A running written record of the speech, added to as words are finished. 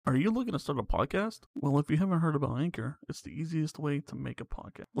Are you looking to start a podcast? Well, if you haven't heard about Anchor, it's the easiest way to make a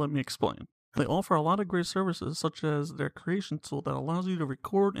podcast. Let me explain. They offer a lot of great services, such as their creation tool that allows you to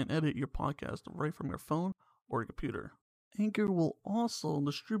record and edit your podcast right from your phone or your computer. Anchor will also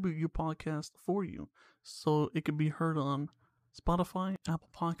distribute your podcast for you, so it can be heard on Spotify, Apple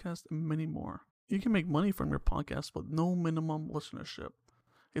Podcasts, and many more. You can make money from your podcast with no minimum listenership.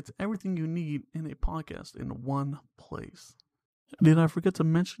 It's everything you need in a podcast in one place. Did I forget to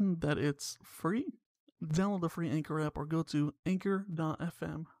mention that it's free? Download the free Anchor app or go to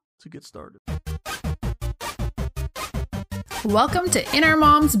anchor.fm to get started. Welcome to In Our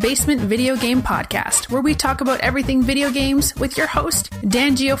Mom's Basement Video Game Podcast, where we talk about everything video games with your host,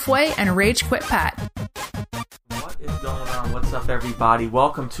 Dan Giofue and Rage Quit Pat. What is going on? What's up, everybody?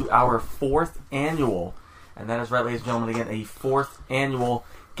 Welcome to our fourth annual, and that is right, ladies and gentlemen, again, a fourth annual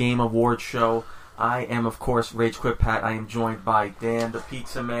Game Awards show. I am, of course, Rage Quit Pat. I am joined by Dan, the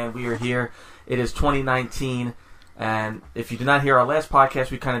Pizza Man. We are here. It is 2019, and if you did not hear our last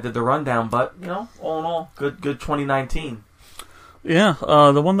podcast, we kind of did the rundown, but, you know, all in all, good 2019. Yeah,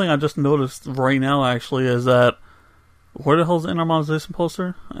 the one thing I just noticed right now, actually, is that where the hell's the In Our Mom's Basement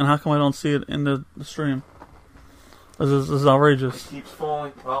poster? And how come I don't see it in the stream? This is outrageous. It keeps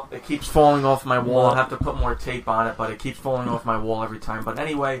falling. Well, it keeps falling off my wall. I'll have to put more tape on it, but it keeps falling off my wall every time. But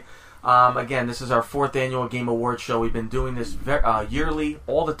anyway, again, this is our fourth annual Game Awards show. We've been doing this yearly,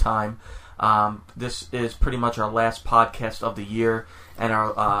 all the time. This is pretty much our last podcast of the year, and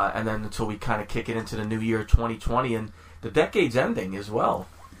and then until we kind of kick it into the new year, 2020, and the decade's ending as well.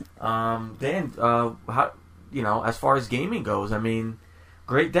 Dan, how, as far as gaming goes, I mean,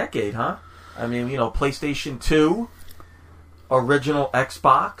 great decade, huh? I mean, PlayStation 2. Original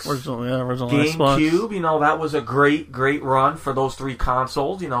Xbox, original GameCube, Xbox. That was a great run for those three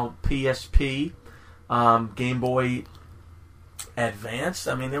consoles. PSP, Game Boy Advance.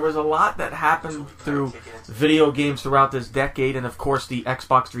 I mean, there was a lot that happened through video games throughout this decade, and of course, the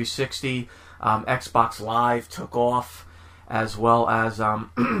Xbox 360, Xbox Live took off, as well as,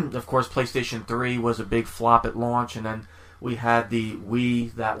 of course, PlayStation 3 was a big flop at launch, and then we had the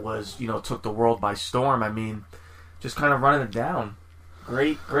Wii that was, took the world by storm. I mean, just kind of running it down.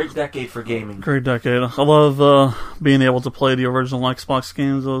 Great decade for gaming. Great decade. I love being able to play the original Xbox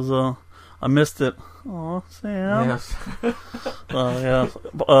games. I missed it. Oh, Sam. Yes. Yeah.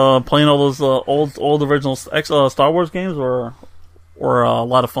 Playing all those old original Star Wars games were a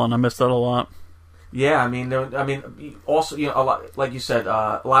lot of fun. I missed that a lot. Yeah, I mean, also, a lot, like you said,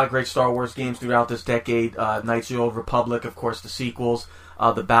 a lot of great Star Wars games throughout this decade. Knights of the Old Republic, of course, the sequels,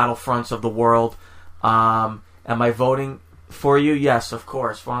 the Battlefronts of the world. Am I voting for you? Yes, of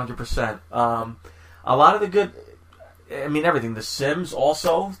course, 100%. A lot of the good, everything. The Sims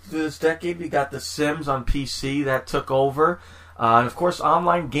also, through this decade, we got The Sims on PC that took over. And, of course,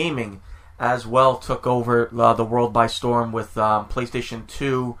 online gaming as well took over the world by storm with PlayStation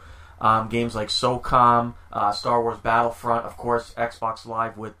 2, games like SOCOM, Star Wars Battlefront, of course, Xbox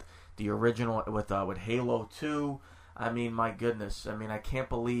Live with the original, with Halo 2. I mean, my goodness. I mean, I can't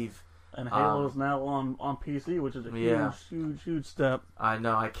believe... And Halo is now on PC, which is a huge step. I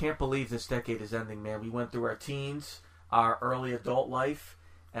know. I can't believe this decade is ending, man. We went through our teens, our early adult life,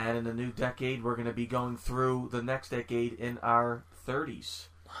 and in the new decade, we're going to be going through the next decade in our 30s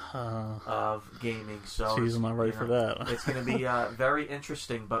of gaming. So, geez, I'm not ready for that. It's going to be very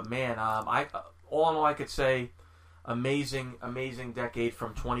interesting. But man, all in all, I could say, amazing decade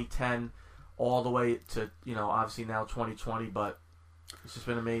from 2010 all the way to obviously now 2020, but. It's just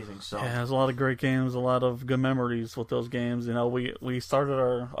been amazing. So yeah, there's a lot of great games, a lot of good memories with those games. We started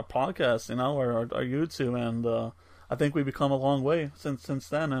our podcast, our YouTube, and I think we've become a long way since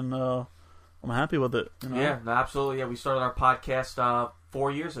then, and I'm happy with it. Yeah, absolutely. Yeah, we started our podcast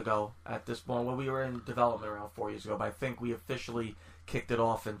 4 years ago at this point. Well, we were in development around 4 years ago, but I think we officially kicked it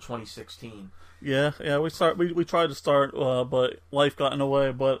off in 2016. Yeah, we tried to start, but life got in the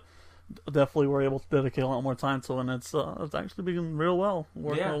way, but. Definitely were able to dedicate a lot more time to it, and it's actually been real well.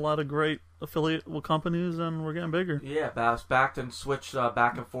 Working with a lot of great affiliate companies, and we're getting bigger. Yeah, bounced back and switched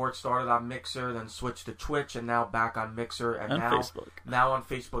back and forth. Started on Mixer, then switched to Twitch, and now back on Mixer, and now Facebook. Now on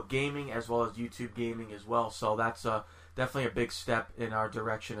Facebook Gaming, as well as YouTube Gaming as well. So that's definitely a big step in our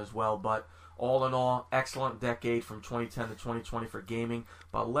direction as well. But all in all, excellent decade from 2010 to 2020 for gaming.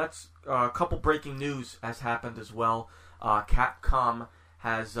 But let's a couple breaking news has happened as well. Capcom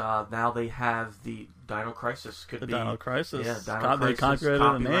has now they have the Dino Crisis Dino Crisis. Yeah, Dino Crisis. They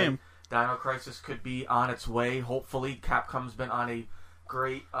copyrighted the name. Dino Crisis could be on its way. Hopefully, Capcom's been on a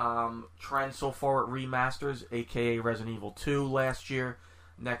great trend so far at remasters, aka Resident Evil 2 last year.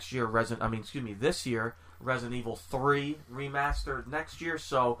 This year, Resident Evil 3 remastered next year,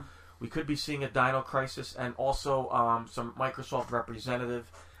 so we could be seeing a Dino Crisis. And also, some Microsoft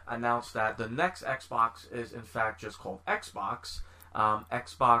representative announced that the next Xbox is in fact just called Xbox.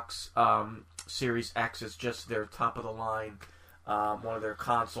 Xbox Series X is just their top of the line, one of their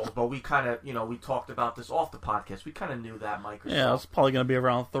consoles. But we kind of, we talked about this off the podcast. We kind of knew that Microsoft. Yeah, it's probably going to be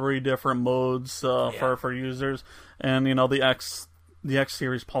around 3 different modes for users, and the X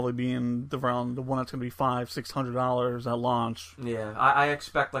series probably being around the one that's going to be $500-$600 at launch. Yeah, I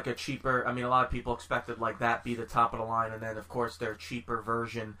expect like a cheaper. I mean, a lot of people expected like that be the top of the line, and then of course their cheaper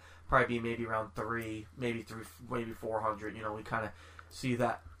version probably be maybe around maybe 400. We kind of see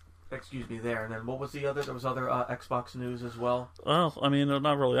that. There. And then what was the other? There was other Xbox news as well. Well, I mean,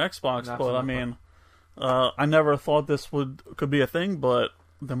 not really Xbox, but I mean, I never thought this could be a thing, but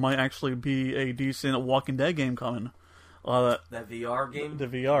there might actually be a decent Walking Dead game coming. That VR game? The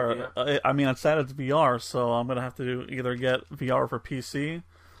VR. I mean, it's sad it's VR, so I'm going to have to either get VR for PC,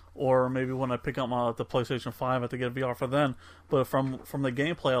 or maybe when I pick up the PlayStation 5, I have to get VR for then. But from the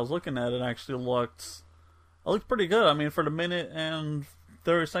gameplay I was looking at, it actually looked pretty good. I mean, for the minute and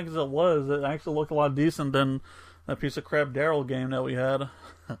 30 seconds it actually looked a lot decent than that piece of crap Daryl game that we had.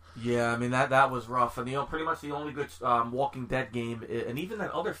 Yeah, I mean, that was rough. And pretty much the only good Walking Dead game, and even that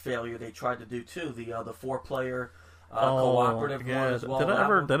other failure they tried to do too, the 4-player cooperative one as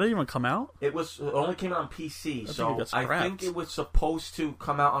well. Did it even come out? It only came out on PC, I think it was supposed to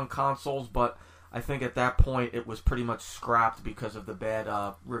come out on consoles, but I think at that point it was pretty much scrapped because of the bad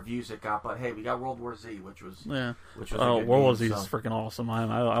reviews it got. But hey, we got World War Z, which was a good World War Z is freaking awesome.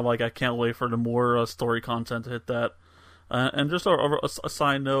 I can't wait for the more story content to hit that. And just a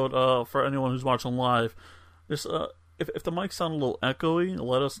side note for anyone who's watching live, just if the mics sound a little echoey,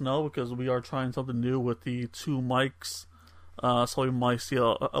 let us know, because we are trying something new with the 2 mics. So we might see a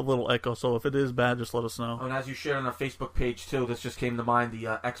little echo. So if it is bad, just let us know. And as you shared on our Facebook page too, this just came to mind.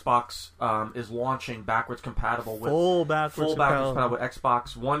 The Xbox is launching backwards compatible with compatible with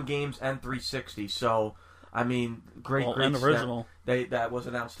Xbox One games and 360. So I mean, great and original. That was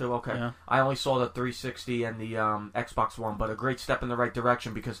announced too. Okay, yeah. I only saw the 360 and the Xbox One, but a great step in the right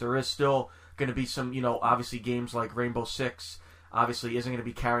direction, because there is still going to be some, obviously games like Rainbow Six. Obviously, isn't going to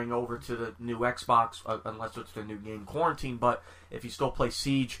be carrying over to the new Xbox unless it's the new game Quarantine. But if you still play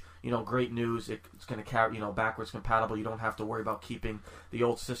Siege, great news. It's going to carry, backwards compatible. You don't have to worry about keeping the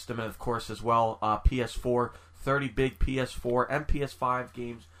old system. And of course, as well, PS4, 30 big PS4 and PS5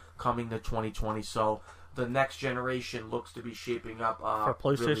 games coming to 2020. So the next generation looks to be shaping up. For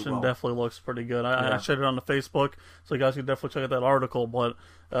PlayStation, really well. Definitely looks pretty good. I shared it on the Facebook, so you guys can definitely check out that article. But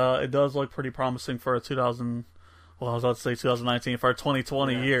it does look pretty promising for a 2000. Well, I was about to say 2019 for our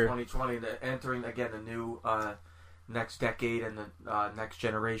 2020 year. 2020, entering again the new next decade and the next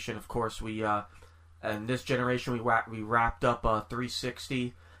generation. Of course, and this generation we wrapped up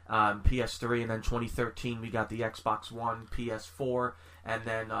 360, PS3, and then 2013 we got the Xbox One, PS4, and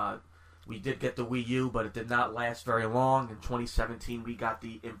then we did get the Wii U, but it did not last very long. In 2017, we got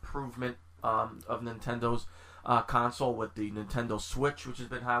the improvement of Nintendo's console with the Nintendo Switch, which has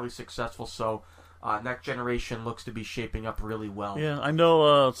been highly successful. So. Next generation looks to be shaping up really well. Yeah, I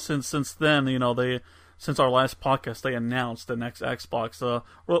know. Since then, since our last podcast, they announced the next Xbox.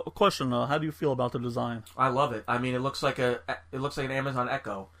 Question: how do you feel about the design? I love it. I mean, it looks like an Amazon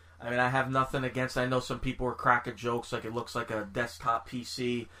Echo. I mean, I have nothing against it. I know some people were cracking jokes like it looks like a desktop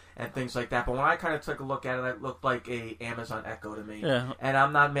PC and things like that. But when I kind of took a look at it, it looked like a Amazon Echo to me. Yeah. And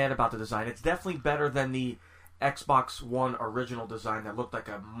I'm not mad about the design. It's definitely better than the Xbox One original design that looked like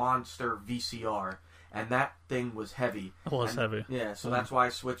a monster VCR, and that thing was heavy. It was heavy. Yeah, so that's why I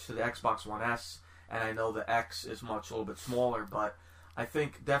switched to the Xbox One S, and I know the X is a little bit smaller, but I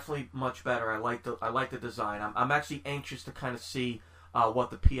think definitely much better. I like the design. I'm actually anxious to kind of see what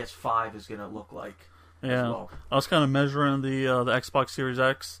the PS5 is going to look like. Yeah, as well. I was kind of measuring the Xbox Series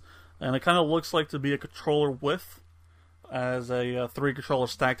X, and it kind of looks like to be a controller width as a 3 controller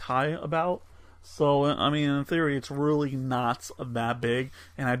stacked high about. So, I mean, in theory, it's really not that big,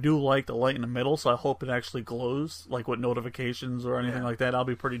 and I do like the light in the middle, so I hope it actually glows, like with notifications or anything like that. That'll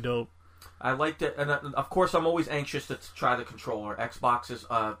be pretty dope. I liked it, and of course, I'm always anxious to try the controller. Xbox is,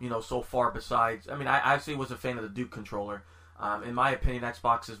 so far besides. I mean, I actually was a fan of the Duke controller. In my opinion,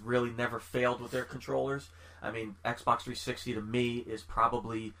 Xbox has really never failed with their controllers. I mean, Xbox 360 to me is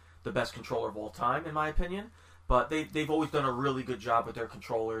probably the best controller of all time, in my opinion. But they've always done a really good job with their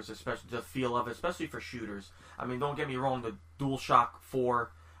controllers, especially the feel of it, especially for shooters. I mean, don't get me wrong, the DualShock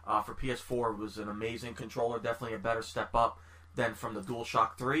 4 for PS4 was an amazing controller, definitely a better step up than from the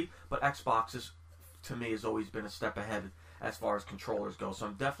DualShock 3. But Xbox, to me, has always been a step ahead. as far as controllers go. So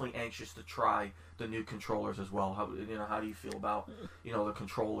I'm definitely anxious to try the new controllers as well. How do you feel about the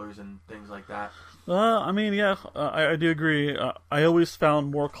controllers and things like that? I mean, yeah, I do agree. I always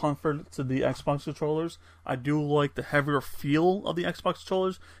found more comfort to the Xbox controllers. I do like the heavier feel of the Xbox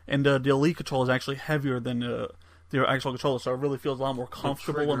controllers, and the Elite controller is actually heavier than the actual controller, so it really feels a lot more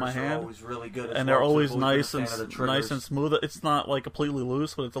comfortable in my hand. Are always really good, and they're always nice and smooth. It's not like completely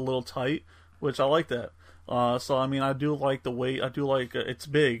loose, but it's a little tight, which I like that. So I mean, I do like the weight. I do like it's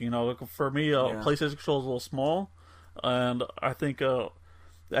big. For me, PlayStation controller is a little small, and I think the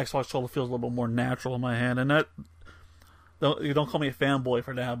Xbox controller feels a little bit more natural in my hand. And that, you don't call me a fanboy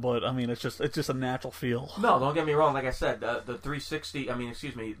for that, but I mean, it's just a natural feel. No, don't get me wrong. Like I said, the 360.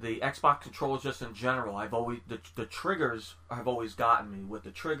 The Xbox controllers just in general. The triggers have always gotten me with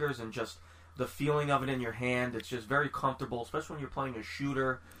the triggers and just the feeling of it in your hand. It's just very comfortable, especially when you're playing a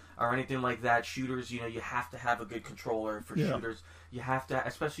shooter or anything like that. Shooters, you have to have a good controller for shooters. You have to,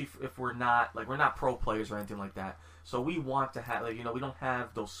 especially if we're not pro players or anything like that. So we want to have, we don't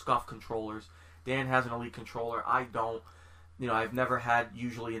have those scuff controllers. Dan has an Elite controller. I don't. I've never had,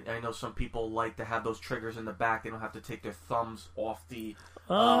 usually, and I know some people like to have those triggers in the back. They don't have to take their thumbs off the,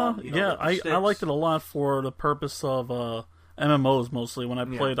 I liked it a lot for the purpose of MMOs mostly. When I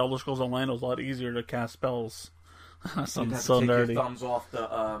played Elder Scrolls Online, it was a lot easier to cast spells. You'd have to take your thumbs off the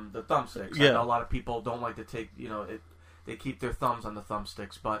thumbsticks. Yeah. I know a lot of people don't like to take, they keep their thumbs on the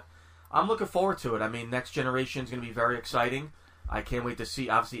thumbsticks. But I'm looking forward to it. I mean, next generation is going to be very exciting. I can't wait to see.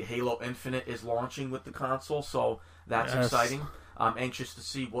 Obviously, Halo Infinite is launching with the console, so that's exciting. I'm anxious to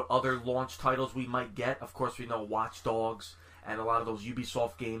see what other launch titles we might get. Of course, we know Watch Dogs and a lot of those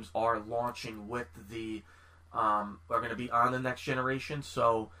Ubisoft games are launching with are going to be on the next generation.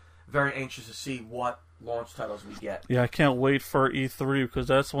 So, very anxious to see what launch titles we get. Yeah, I can't wait for E3 because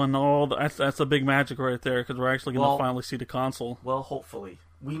that's when that's a big magic right there because we're actually going to finally see the console. Well, hopefully.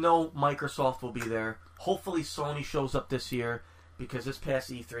 We know Microsoft will be there. Hopefully, Sony shows up this year. Because this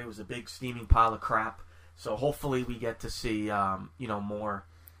past E3 was a big steaming pile of crap, so hopefully we get to see more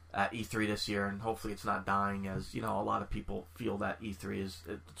at E3 this year, and hopefully it's not dying as a lot of people feel that E3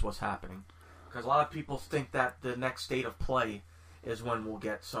 it's what's happening. Because a lot of people think that the next state of play is when we'll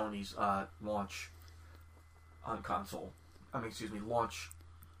get Sony's launch console. Launch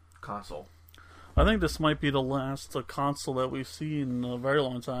console. I think this might be the last console that we've seen in a very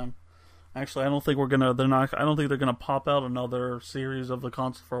long time. Actually, I don't think I don't think they're gonna pop out another series of the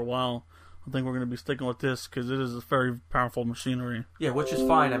console for a while. I think we're gonna be sticking with this because it is a very powerful machinery. Yeah, which is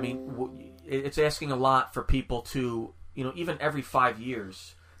fine. I mean, it's asking a lot for people to, even every 5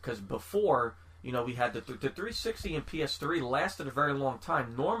 years. Because before, we had the 360 and PS3 lasted a very long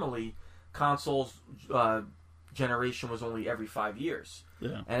time. Normally, consoles generation was only every 5 years.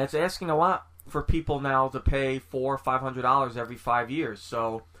 Yeah, and it's asking a lot for people now to pay $400 or $500 every 5 years.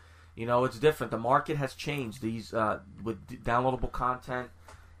 So. It's different. The market has changed. These with downloadable content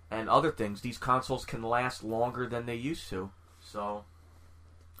and other things, these consoles can last longer than they used to. So,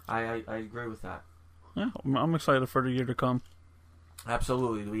 I agree with that. Yeah, I'm excited for the year to come.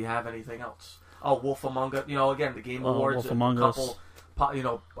 Absolutely. Do we have anything else? Oh, Wolf Among Us. Again, the Game Awards. Wolf Among Us.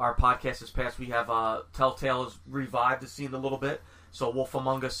 Our podcast this past. We have Telltale has revived the scene a little bit. So, Wolf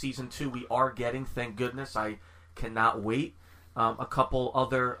Among Us Season 2 we are getting. Thank goodness. I cannot wait. A couple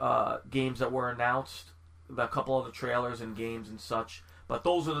other games that were announced, a couple other trailers and games and such. But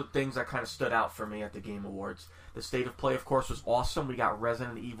those are the things that kind of stood out for me at the Game Awards. The State of Play, of course, was awesome. We got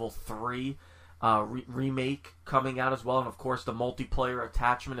Resident Evil 3 remake coming out as well. And, of course, the multiplayer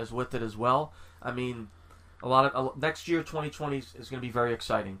attachment is with it as well. I mean, next year, 2020, is going to be very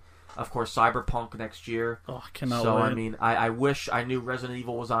exciting. Of course, Cyberpunk next year. Oh, I cannot wait. I mean, I wish I knew Resident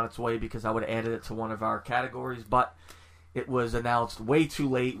Evil was on its way because I would have added it to one of our categories. But it was announced way too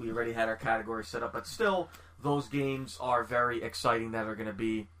late. We already had our category set up. But still, those games are very exciting that are going to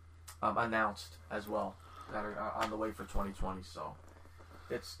be announced as well, that are on the way for 2020. So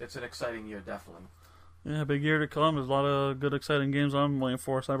it's an exciting year, definitely. Yeah, big year to come. There's a lot of good, exciting games I'm waiting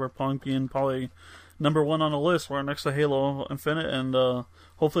for. Cyberpunk being probably number one on the list. We're next to Halo Infinite, and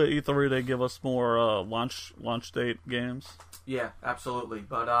hopefully at E3 they give us more launch date games. Yeah, absolutely.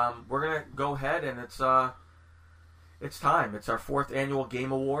 But we're going to go ahead, and it's time. It's our 4th annual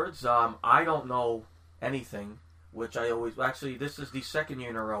Game Awards. I don't know anything, which I always... Actually, this is the 2nd year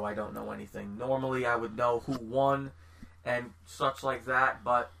in a row I don't know anything. Normally, I would know who won and such like that,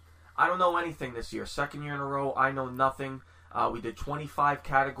 but I don't know anything this year. 2nd year in a row, I know nothing. We did 25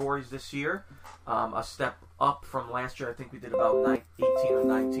 categories this year, a step up from last year. I think we did about 18 or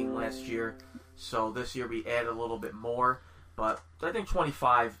 19 last year, so this year we added a little bit more, but I think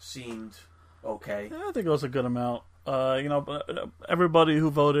 25 seemed okay. Yeah, I think it was a good amount. But everybody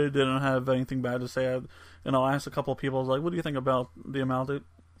who voted didn't have anything bad to say. I asked a couple of people, I was like, what do you think about the amount?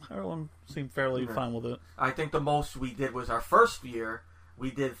 Everyone seemed fairly fine with it. I think the most we did was our first year,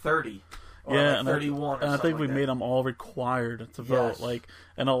 we did 30. Or Yeah, like and 31 I think we that. made them all required to vote. Yes. Like,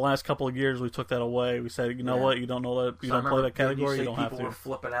 in the last couple of years, we took that away. We said, you know what, you don't know that, you don't play that category, you don't have to. People were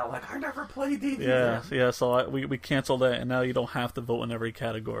flipping out like, I never played these. Yeah. So we canceled that, and now you don't have to vote in every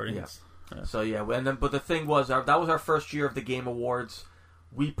category. Yeah. So but the thing was, that was our first year of the Game Awards.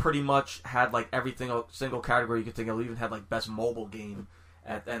 We pretty much had like everything, a single category you could think of. We even had like best mobile game,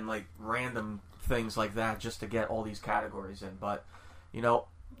 and like random things like that, just to get all these categories in. But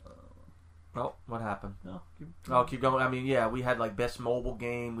what happened? No, keep going. I mean, we had like best mobile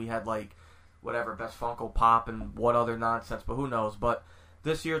game. We had like whatever, best Funko Pop and what other nonsense. But who knows? But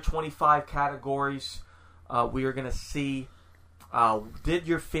this year, 25 categories. We are gonna see. Did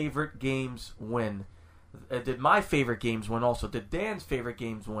your favorite games win? Did my favorite games win also? Did Dan's favorite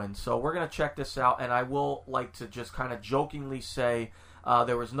games win? So we're going to check this out, and I will like to just kind of jokingly say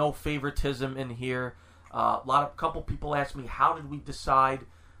there was no favoritism in here. Couple people asked me, how did we decide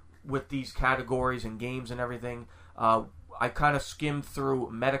with these categories and games and everything? I kind of skimmed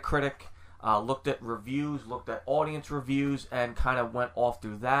through Metacritic, looked at reviews, looked at audience reviews, and kind of went off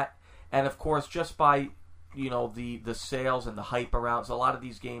through that. And of course, just by the sales and the hype around a lot of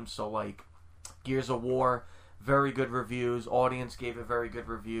these games, so like Gears of War, very good reviews. Audience gave it very good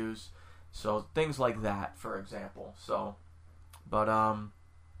reviews. So things like that, for example. So, but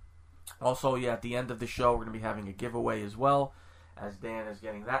also, at the end of the show, we're going to be having a giveaway as well, as Dan is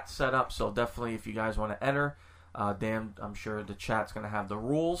getting that set up. So definitely, if you guys want to enter, Dan, I'm sure the chat's going to have the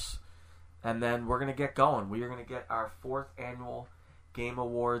rules. And then we're going to get going. We are going to get our 4th annual Game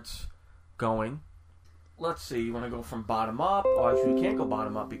Awards going. Let's see, you want to go from bottom up? Oh, actually, we can't go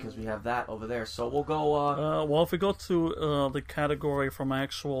bottom up because we have that over there. So we'll go... well, if we go to the category from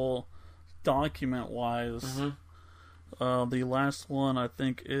actual document-wise, the last one, I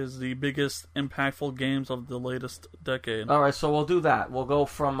think, is the biggest impactful games of the latest decade. All right, so we'll do that. We'll go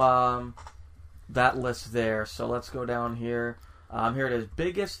from that list there. So let's go down here. Here it is.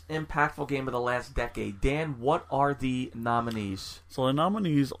 Biggest impactful game of the last decade. Dan, what are the nominees? So the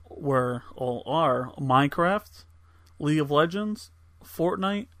nominees are Minecraft, League of Legends,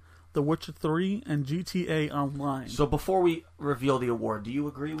 Fortnite, The Witcher 3, and GTA Online. So before we reveal the award, do you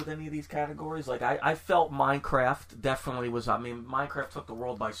agree with any of these categories? Like, I felt Minecraft definitely was... I mean, Minecraft took the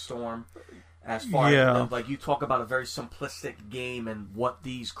world by storm. As far as, like, you talk about a very simplistic game and what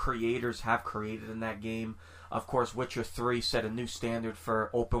these creators have created in that game. Of course, Witcher 3 set a new standard for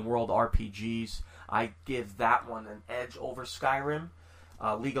open-world RPGs. I give that one an edge over Skyrim.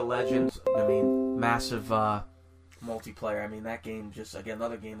 League of Legends, I mean, massive multiplayer. I mean, that game just, again,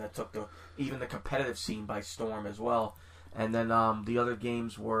 another game that took even the competitive scene by storm as well. And then the other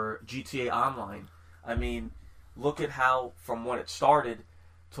games were GTA Online. I mean, look at how, from when it started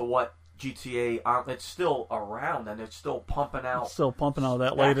to what GTA, it's still around and it's still pumping out. It's still pumping out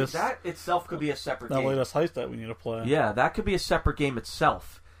that latest. That itself could be a separate game. That latest heist that we need to play. Yeah, that could be a separate game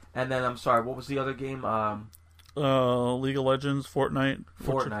itself. And then, I'm sorry, what was the other game? League of Legends, Fortnite.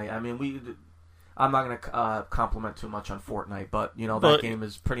 I mean, I'm not going to compliment too much on Fortnite, but that game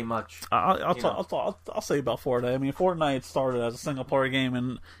is pretty much. I'll say about Fortnite. I mean, Fortnite started as a single player game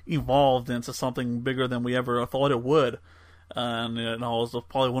and evolved into something bigger than we ever thought it would. And it was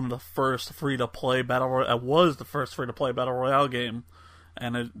probably one of the first free-to-play battle royale. It was the first free-to-play battle royale game,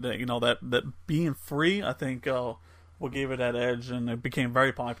 and that being free, I think, what gave it that edge, and it became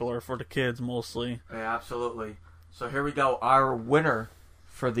very popular for the kids mostly. Yeah, absolutely. So here we go. Our winner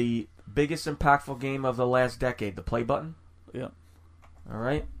for the biggest impactful game of the last decade. The play button. Yeah. All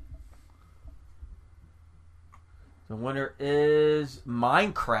right. The winner is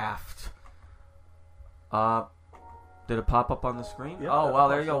Minecraft. Did it pop up on the screen? Yep, oh, wow,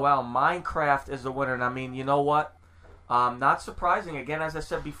 there you go. Wow, Minecraft is the winner. And I mean, you know what? Not surprising. Again, as I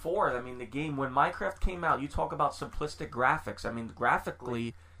said before, I mean, the game, when Minecraft came out, you talk about simplistic graphics. I mean,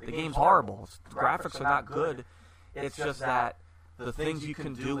 graphically, the game's horrible. The graphics are not good. It's just that the things you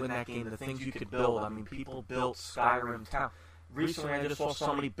can do in that game, the things you could build. I mean, people built Skyrim Town. Recently, I just saw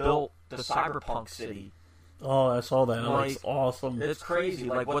somebody built the Cyberpunk City. Oh, I saw that. It looks awesome. It's crazy.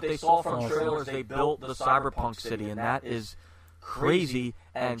 Like, what they saw from trailers, they built the Cyberpunk City, and that is crazy.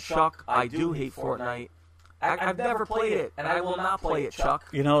 And, Chuck, I do hate Fortnite. I've never played it, and I will not play it,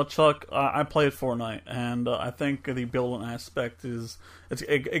 Chuck. Chuck, I played Fortnite, and I think the building aspect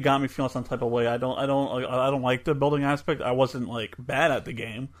it got me feeling some type of way. I don't like the building aspect. I wasn't, bad at the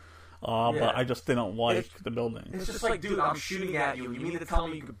game. but I just didn't like the building. It's just like, dude, I'm shooting at you. You mean to tell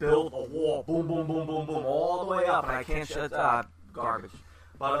me you could build a wall, boom, boom, boom, boom, boom, all the way up, and I can't shut garbage.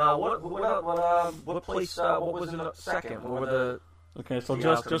 But what place? What was in the second? What were the? Okay, so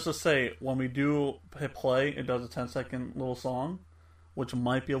just to say, when we do hit play, it does a 10-second little song, which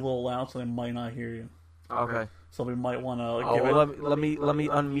might be a little loud, so they might not hear you. Okay. So we might want to. Let me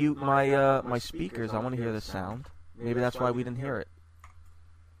unmute my speakers. I want to hear the sound. Maybe that's why we didn't hear it.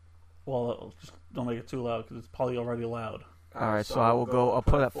 Well, just don't make it too loud because it's probably already loud. All right, so I will go. I'll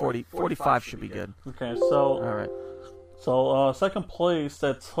put at 40. 45 should be good. Okay, so all right. So second place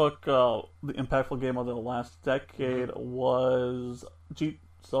that took the impactful game of the last decade was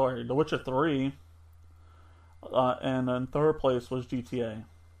The Witcher 3, and then third place was GTA.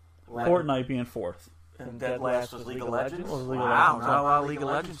 Fortnite being fourth. And dead last was League of Legends? Wow, not a lot of League of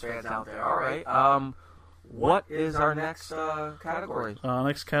Legends fans out there. All right. What is our next category?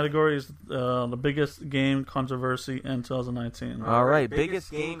 Next category is the biggest game controversy in 2019. All right, biggest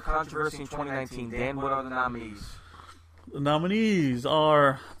game controversy in 2019. Dan, what are the nominees? The nominees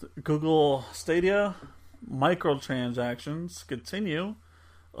are Google Stadia, microtransactions, continue,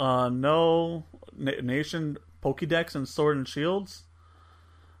 Nation, Pokédex, and Sword and Shields,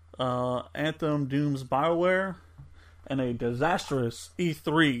 Anthem, Doom's BioWare, and a disastrous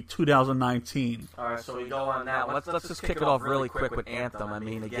E3 2019. All right, so we go on that. Let's just kick it off really quick with Anthem. I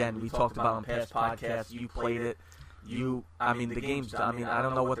mean, again, we talked about on past podcasts. You played it. The games. I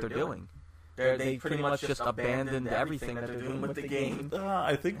don't know what they're doing. They pretty much just abandoned everything that they're doing with the game.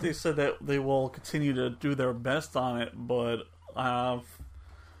 I think they said that they will continue to do their best on it, but I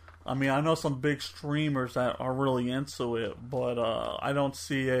know some big streamers that are really into it, but I don't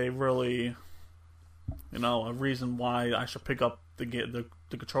see a really, a reason why I should pick up the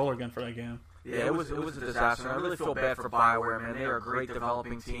controller again for that game. Yeah, it was a disaster. I really feel bad for BioWare, man. They are a great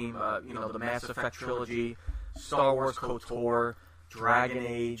developing team. The Mass Effect trilogy, Star Wars KOTOR, Dragon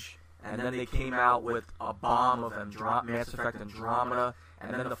Age. And then they came out with a bomb of Mass Effect Andromeda.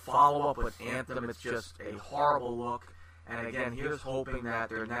 And then the follow-up with Anthem, it's just a horrible look. And again, here's hoping that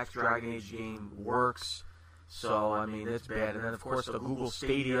their next Dragon Age game works. So, it's bad. And then, of course, the Google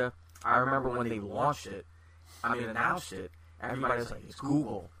Stadia. I remember when they announced it, everybody was like, it's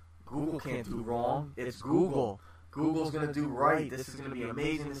Google. Google can't do wrong. It's Google. Google's going to do right. This is going to be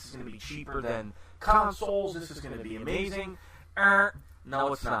amazing. This is going to be cheaper than consoles. This is going to be amazing. No,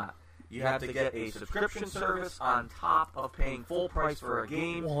 it's not. You have to get a subscription service on top of paying full price for a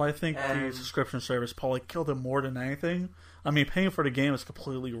game. Well, I think the subscription service probably killed it more than anything. Paying for the game is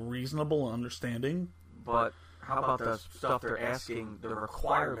completely reasonable and understanding. But how about the stuff they're asking, the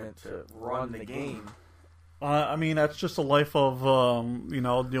requirement to run the game? That's just the life of,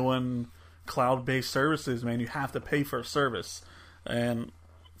 doing cloud-based services, man. You have to pay for a service. And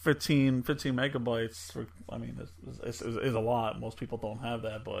 15 megabytes, is a lot. Most people don't have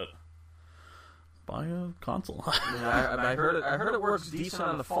that, but buy a console. I heard it works decent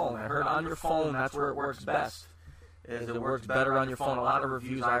on the phone. I heard on your phone that's where it works best. It works better on your phone. A lot of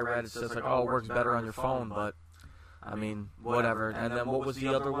reviews I read, it says it works better on your phone, but whatever. And then what was the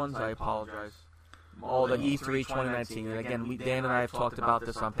other ones? I apologize. The E3 2019. And again, Dan and I have talked about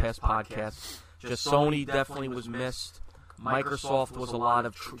this on past podcasts. Just Sony definitely was missed. Microsoft was a lot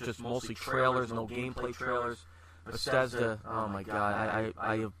of just mostly trailers, no gameplay trailers. Bethesda, oh my god,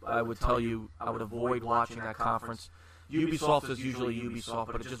 I would tell you, I would avoid watching that conference. Ubisoft is usually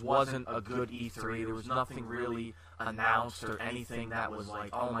Ubisoft, but it just wasn't a good E3. There was nothing really announced or anything that was like,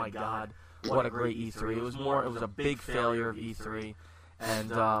 oh my god, what a great E3. It was a big failure of E3.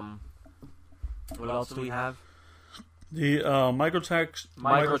 And what else do we have? The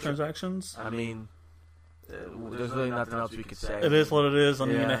microtransactions. There's really nothing else we could say. It is what it is.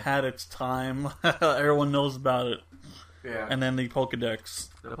 It had its time. Everyone knows about it. Yeah. And then the Pokédex.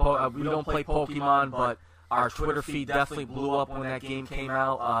 We don't play Pokemon, but our Twitter feed definitely blew up when that game came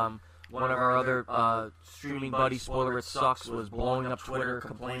out. One of our other streaming buddies, Spoiler It Sucks, was blowing up Twitter,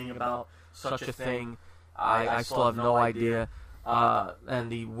 complaining about such a thing. I still have no idea. And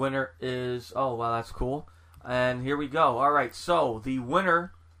the winner is... Oh, wow, that's cool. And here we go. All right, so the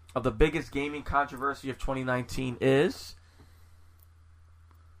winner of the biggest gaming controversy of 2019 is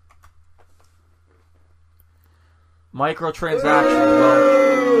microtransactions.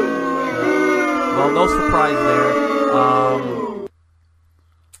 Well, no surprise there.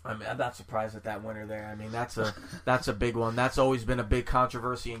 I'm not surprised at that winner there. That's a big one. That's always been a big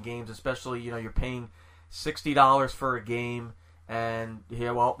controversy in games, especially you're paying $60 for a game, and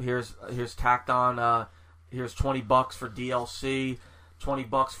here's tacked on. Here's $20 for DLC.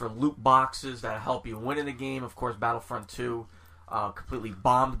 $20 for loot boxes that help you win in the game. Of course, Battlefront 2 completely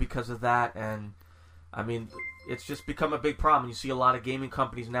bombed because of that. And I mean, it's just become a big problem. You see a lot of gaming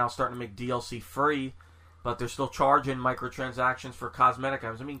companies now starting to make DLC free, but they're still charging microtransactions for cosmetic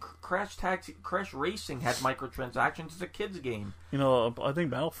items. I mean, Crash Racing had microtransactions. It's a kid's game. You know, I think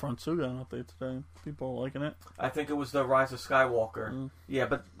Battlefront 2 got an update today. People are liking it. I think it was the Rise of Skywalker. Yeah,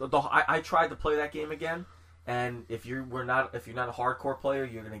 but I tried to play that game again, and if you're not a hardcore player,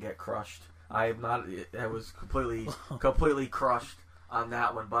 you're gonna get crushed. I was completely crushed on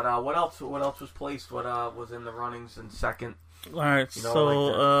that one. But what else was placed? What was in the runnings in second? All right,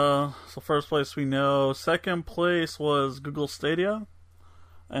 so first place we know. Second place was Google Stadia,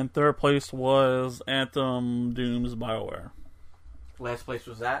 and third place was Anthem, Doom's BioWare. Last place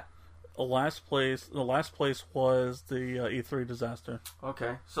was that. The last place was the E3 disaster.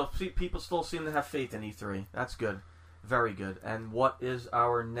 Okay, so people still seem to have faith in E3. That's good, very good. And what is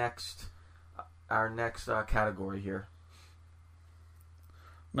our next category here?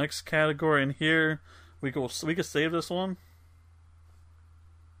 Next category in here, we could save this one.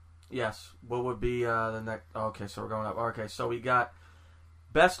 Yes. What would be the next? Okay, so we're going up. Okay, so we got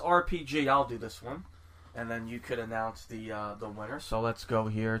best RPG. I'll do this one, and then you could announce the winner. So let's go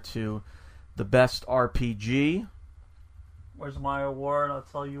here to the best RPG. Where's my award? I'll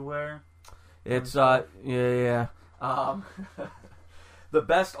tell you where. It's The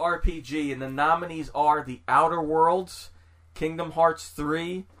best RPG, and the nominees are The Outer Worlds, Kingdom Hearts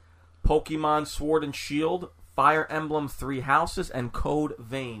 3, Pokemon Sword and Shield, Fire Emblem Three Houses, and Code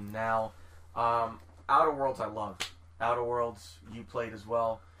Vein. Now, Outer Worlds I love. Outer Worlds you played as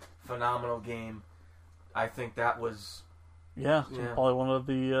well. Phenomenal game. I think that was... Yeah, probably one of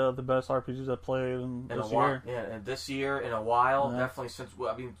the best RPGs I played in this year. Yeah, and this year, in a while, definitely since...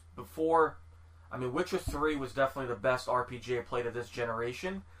 Witcher 3 was definitely the best RPG I played of this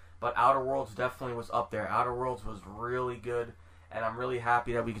generation, but Outer Worlds definitely was up there. Outer Worlds was really good, and I'm really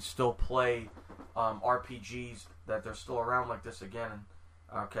happy that we can still play RPGs, that they're still around like this again.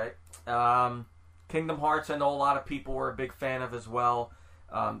 Okay. Kingdom Hearts, I know a lot of people were a big fan of as well.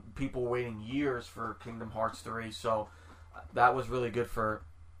 People were waiting years for Kingdom Hearts 3, so that was really good for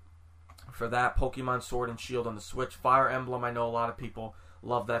that. Pokemon Sword and Shield on the Switch. Fire Emblem, I know a lot of people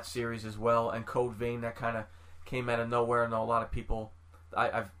love that series as well. And Code Vein, that kind of came out of nowhere. I know a lot of people...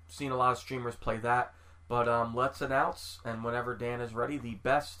 I've seen a lot of streamers play that. But let's announce, and whenever Dan is ready, the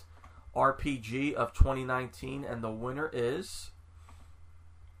best RPG of 2019, and the winner is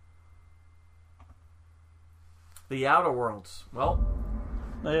The Outer Worlds. Well,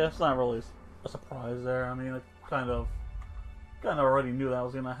 yeah, it's not really a surprise there. I mean, I kind of already knew that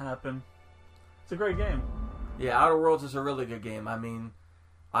was going to happen. It's a great game. Yeah, Outer Worlds is a really good game. I mean,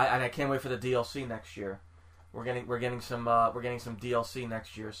 I can't wait for the DLC next year. We're getting some DLC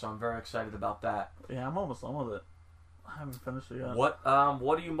next year, so I'm very excited about that. Yeah, I'm almost done with it. I haven't finished it yet. What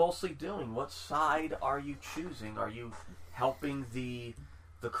are you mostly doing? What side are you choosing? Are you helping the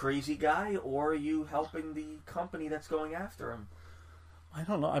crazy guy, or are you helping the company that's going after him? I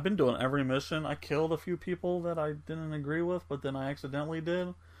don't know. I've been doing every mission. I killed a few people that I didn't agree with, but then I accidentally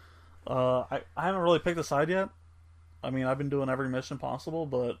did. I haven't really picked a side yet. I mean, I've been doing every mission possible,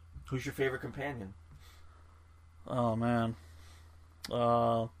 but... Who's your favorite companion? Oh, man.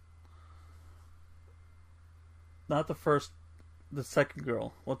 Not the second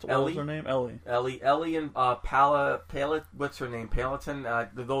girl. What was her name? Ellie and what's her name? Paladin.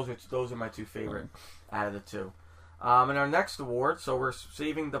 Those are my two favorite out of the two. And our next award, so we're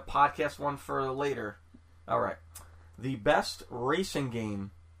saving the podcast one for later. All right, the best racing game.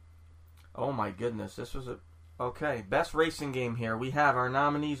 Oh my goodness, this was best racing game here. We have our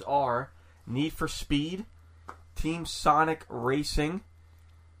nominees are Need for Speed, Team Sonic Racing,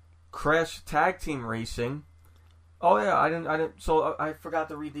 Crash Tag Team Racing. Oh yeah, I didn't. So I forgot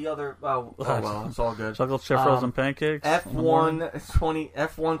to read the other. Oh well, it's all good. Chocolate chip frozen pancakes. F1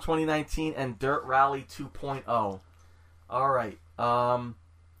 2019 and Dirt Rally 2.0. All right.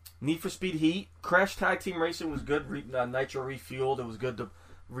 Need for Speed Heat, Crash Tag Team Racing was good. Nitro Refueled. It was good to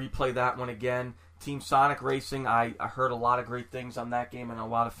replay that one again. Team Sonic Racing, I heard a lot of great things on that game, and a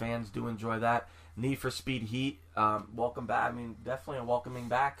lot of fans do enjoy that. Need for Speed Heat, welcome back. I mean, definitely a welcoming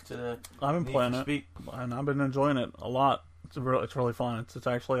back to the I've been playing it, and I've been enjoying it a lot. It's really fun. It's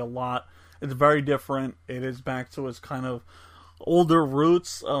actually a lot. It's very different. It is back to its kind of older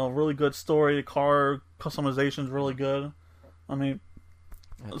roots. Really good story. The car customization is really good. I mean,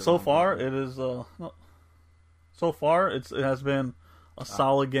 so far it is. It has been a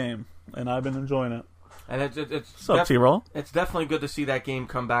solid game, and I've been enjoying it. And it's T-Roll? It's definitely good to see that game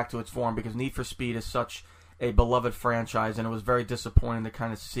come back to its form, because Need for Speed is such a beloved franchise, and it was very disappointing to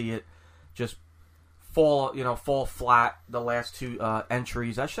kind of see it just fall flat the last two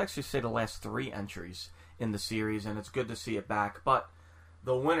entries. I should actually say the last three entries in the series, and it's good to see it back. But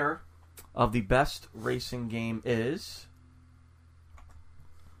the winner of the best racing game is...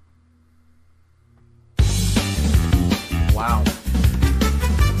 Wow.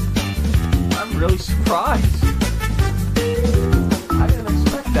 I'm really surprised. I didn't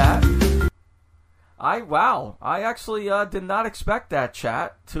expect that. I actually did not expect that,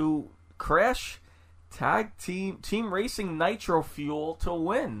 chat, to Crash Tag Team Racing Nitro Fuel to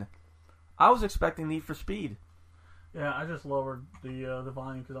win. I was expecting Need for Speed. Yeah, I just lowered the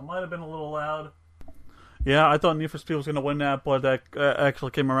volume because it might have been a little loud. Yeah, I thought Need for Speed was going to win that, but that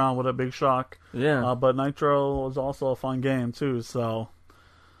actually came around with a big shock. Yeah. But Nitro was also a fun game, too, so...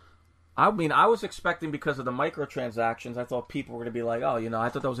 I mean, I was expecting, because of the microtransactions, I thought people were going to be like, I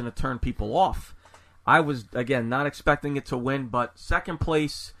thought that was going to turn people off. I was, again, not expecting it to win, but second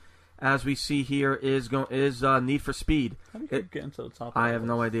place, as we see here, is Need for Speed. How do you keep getting to the top? I have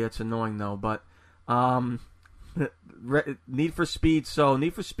no idea. It's annoying, though, but... Need for Speed. So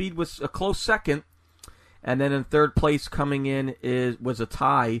Need for Speed was a close second, and then in third place coming in was a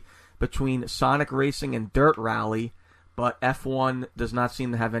tie between Sonic Racing and Dirt Rally, but F1 does not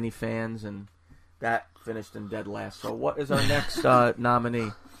seem to have any fans, and that finished in dead last. So what is our next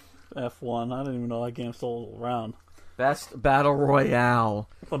nominee? F1. I didn't even know that game's still around. Best Battle Royale.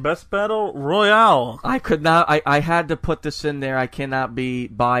 The Best Battle Royale. I could not. I had to put this in there. I cannot be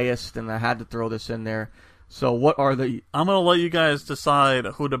biased, and I had to throw this in there. So what are the... I'm going to let you guys decide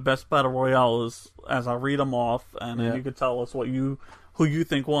who the best Battle Royale is as I read them off, and then you can tell us who you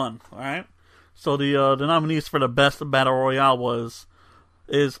think won, alright? So the nominees for the best Battle Royale is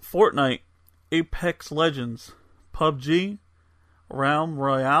Fortnite, Apex Legends, PUBG, Realm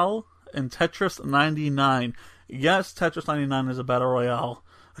Royale, and Tetris 99. Yes, Tetris 99 is a Battle Royale.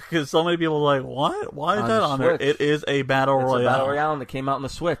 Because so many people are like, what? Why is that on there? It is a Battle Royale. It's a Battle Royale, and it came out on the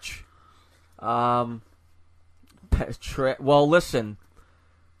Switch. Well, listen,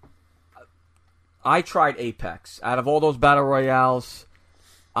 I tried Apex. Out of all those Battle Royales,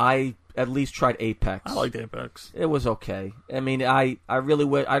 I at least tried Apex. I liked Apex. It was okay. I mean, I really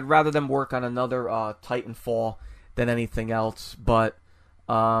would. I'd rather them work on another Titanfall than anything else. But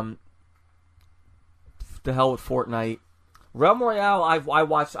the hell with Fortnite. Realm Royale, I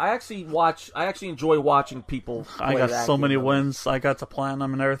watched. I actually enjoy watching people play. I got that so game. many wins. I got to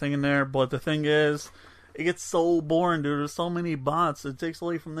platinum and everything in there. But the thing is, it gets so boring, dude. There's so many bots. It takes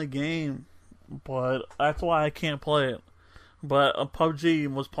away from the game. But that's why I can't play it. But PUBG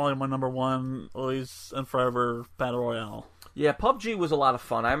was probably my number one, always and forever, Battle Royale. Yeah, PUBG was a lot of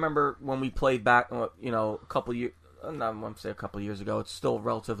fun. I remember when we played back, a couple years. Not want to say a couple of years ago. It's still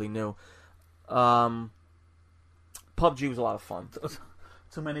relatively new. PUBG was a lot of fun.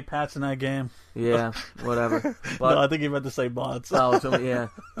 Too many pats in that game. Yeah, whatever. But, no, I think you meant to say bots. Yeah.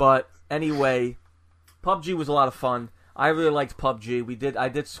 But anyway, PUBG was a lot of fun. I really liked PUBG. I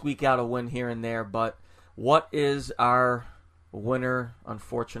did squeak out a win here and there, but what is our winner?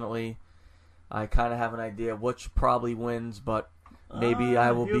 Unfortunately, I kind of have an idea which probably wins, but maybe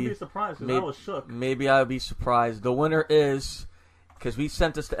I will be surprised because I was shook. Maybe I'll be surprised. The winner is, because we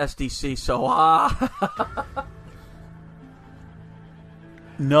sent this to SDC, so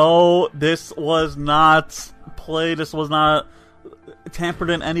No, this was not played. This was not tampered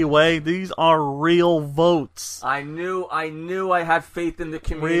in any way. These are real votes. I knew I had faith in the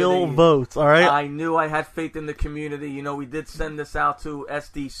community. Real votes, all right? I knew I had faith in the community. We did send this out to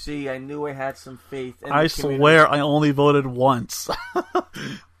SDC. I knew I had some faith in the community. I swear I only voted once.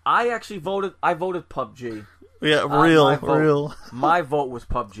 I actually voted PUBG. Yeah, real. My vote was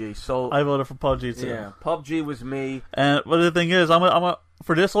PUBG. So I voted for PUBG too. Yeah, PUBG was me. But the thing is,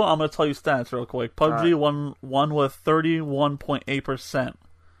 for this one, I'm gonna tell you stats real quick. PUBG won with 31.8%.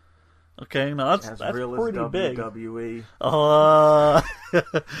 Okay, now that's real pretty as big. WWE.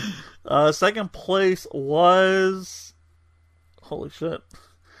 Second place was holy shit.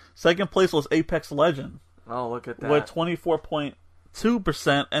 Second place was Apex Legend. Oh, look at that. With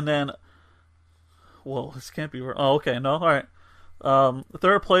 24.2%, and then. Whoa, this can't be... Oh, okay, no, alright.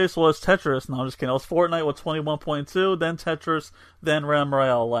 Third place was Tetris. No, I'm just kidding. It was Fortnite with 21.2, then Tetris, then Realm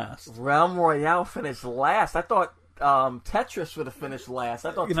Royale last. Realm Royale finished last. I thought Tetris would have finished last.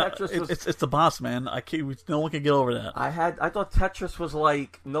 I thought Tetris was... It's the boss, man. No one can get over that. I thought Tetris was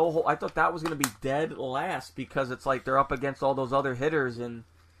like... I thought that was going to be dead last because it's like they're up against all those other hitters and...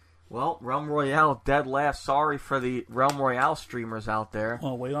 Well, Realm Royale dead last. Sorry for the Realm Royale streamers out there.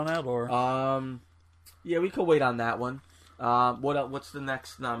 Want to wait on that, or... Yeah, we could wait on that one. What's the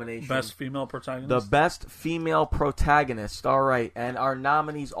next nomination? Best female The protagonist. best female protagonist. All right, and our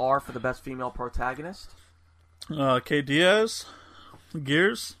nominees are for the best female protagonist. Kate Diaz,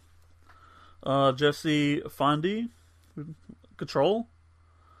 Gears. Jesse Fondy, Control.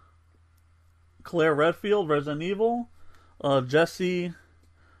 Claire Redfield, Resident Evil. Jesse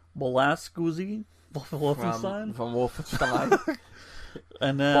Belascuzzi, Wolfenstein. From Wolfenstein.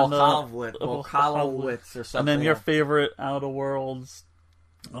 And then Volkowitz or something. And then your favorite Outer Worlds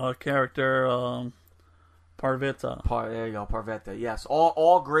character, Parvita. There you go, Parvita. Yes,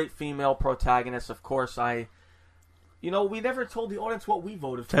 all great female protagonists. Of course, we never told the audience what we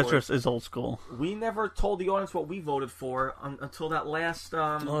voted for. Tetris is old school. We never told the audience what we voted for until that last.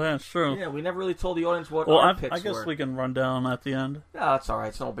 Oh, that's true. Yeah, we never really told the audience what our picks were. I guess we can run down at the end. Yeah, that's all right.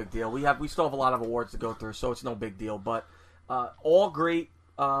 It's no big deal. We still have a lot of awards to go through, so it's no big deal. But all great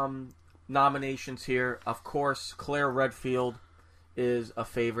nominations here. Of course, Claire Redfield is a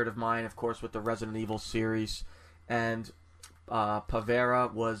favorite of mine. Of course, with the Resident Evil series, and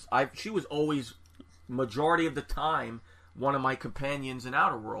Pavera she was always, majority of the time, one of my companions in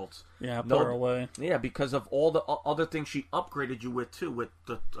Outer Worlds. Yeah, put her away. Yeah, because of all the other things she upgraded you with too, with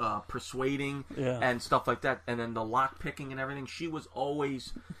the persuading and stuff like that, and then the lock picking and everything. She was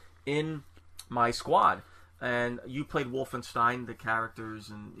always in my squad. And you played Wolfenstein, the characters,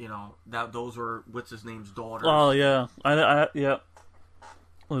 and those were what's his name's daughters. Oh yeah, yeah,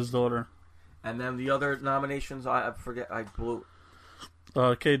 his daughter. And then the other nominations, I forget, I blew.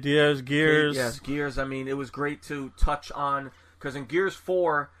 Kate Diaz, Gears. Yes, Gears. I mean, it was great to touch on, because in Gears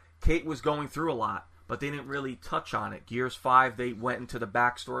 4, Kate was going through a lot, but they didn't really touch on it. Gears 5, they went into the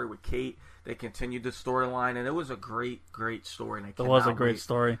backstory with Kate. They continued the storyline, and it was a great, great story. And it was a great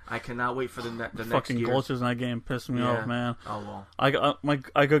story. I cannot wait for the next fucking Gears. glitches in that game pissed me off, man. Oh well. I got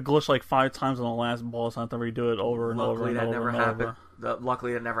glitched like 5 times on the last boss. I had to redo it over and over and over and over.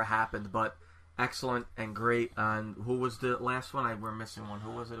 Luckily, that never happened, but excellent and great. And who was the last one? We're missing one.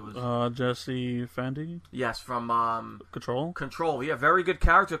 Who was it? It was Jesse Fandy. Yes, from Control. Control, yeah, very good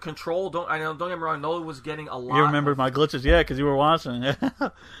character. Control. Don't get me wrong. I know it was getting a lot. You remember my glitches, yeah, because you were watching.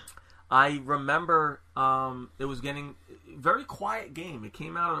 I remember it was getting very quiet game. It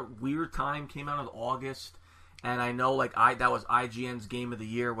came out at a weird time. Came out in August, and I know that was IGN's game of the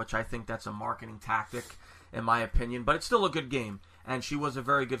year, which I think that's a marketing tactic, in my opinion. But it's still a good game, and she was a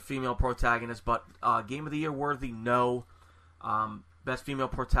very good female protagonist. But game of the year worthy, no. Best female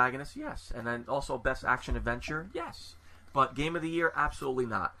protagonist, yes, and then also best action adventure, yes. But game of the year, absolutely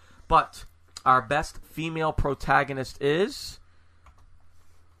not. But our best female protagonist is.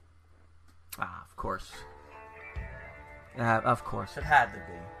 Of course. Of course. It had to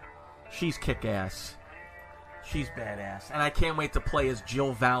be. She's kick-ass. She's badass. And I can't wait to play as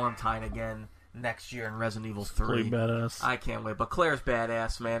Jill Valentine again next year in Resident Evil 3. Pretty badass. I can't wait. But Claire's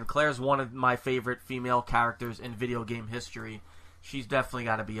badass, man. Claire's one of my favorite female characters in video game history. She's definitely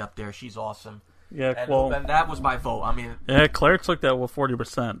got to be up there. She's awesome. Yeah, and that was my vote. I mean... Yeah, Claire took that with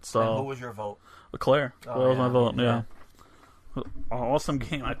 40%. So. And who was your vote? Claire. Oh, that was my vote, yeah. Awesome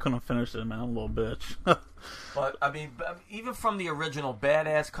game. I couldn't finish it, man. I'm a little bitch. But, I mean, even from the original,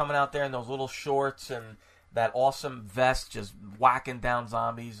 badass coming out there in those little shorts and that awesome vest, just whacking down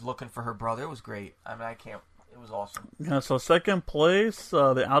zombies, looking for her brother. It was great. I mean, it was awesome. Yeah, so second place,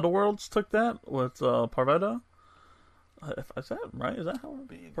 the Outer Worlds took that with Parvetta. Is that right? Is that how it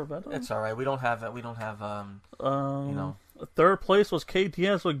be? Parvetta? It's all right. We don't have. Third place was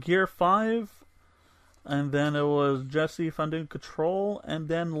KTS with Gear 5. And then it was Jesse from Doom Control, and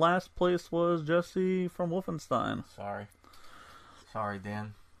then last place was Jesse from Wolfenstein. Sorry,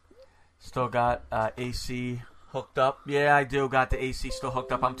 Dan. Still got AC hooked up. Yeah, I do got the AC still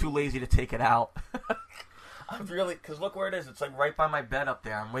hooked up. I'm too lazy to take it out. I'm really, because look where it is. It's like right by my bed up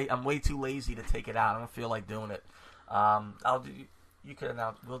there. I'm way too lazy to take it out. I don't feel like doing it. I'll do. You can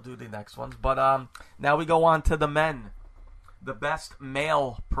announce. We'll do the next ones. But now we go on to the men. The best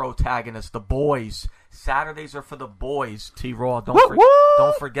male protagonist, the boys. Saturdays are for the boys. T-Raw,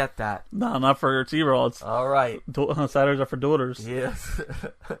 don't forget that. No, not for T-Raw. All right. Saturdays are for daughters. Yes.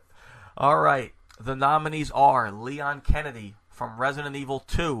 All right. The nominees are Leon Kennedy from Resident Evil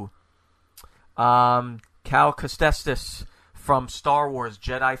 2, Cal Kestis from Star Wars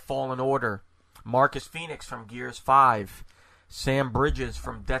Jedi Fallen Order, Marcus Phoenix from Gears 5, Sam Bridges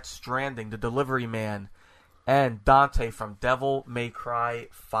from Death Stranding, The Delivery Man, and Dante from Devil May Cry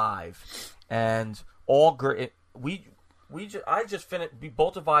 5. And all great. I just finished.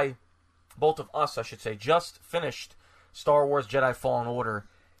 Both of us, I should say, just finished Star Wars Jedi Fallen Order.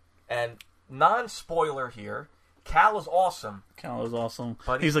 And non-spoiler here, Cal is awesome.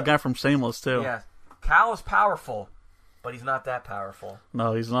 But he's the guy from Shameless too. Yeah, Cal is powerful. but he's not that powerful.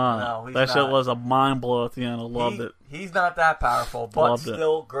 No, he's not. No, he's that not. shit was a mind blow at the end. I loved it. He's not that powerful, but Loved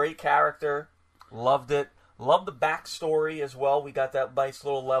still, great character. Loved it. Loved the backstory as well. We got that nice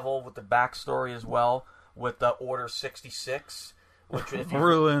little level with the backstory as well, with the Order 66. Which, if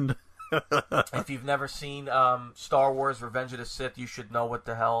Ruined. if you've never seen Star Wars Revenge of the Sith, you should know what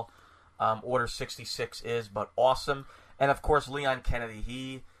the hell Order 66 is, but awesome. And, of course, Leon Kennedy.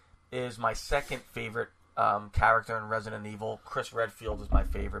 He is my second favorite character in Resident Evil. Chris Redfield is my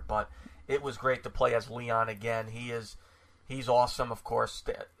favorite, but it was great to play as Leon again. He's awesome, of course.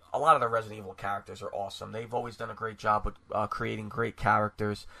 A lot of the Resident Evil characters are awesome. They've always done a great job with creating great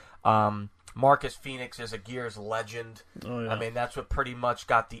characters. Marcus Phoenix is a Gears legend. Oh, yeah. I mean, that's what pretty much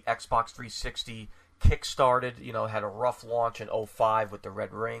got the Xbox 360 kick-started. You know, had a rough launch in 2005 with the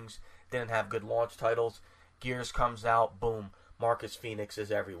Red Rings. Didn't have good launch titles. Gears comes out, boom. Marcus Phoenix is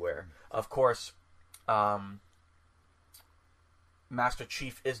everywhere. Of course, Master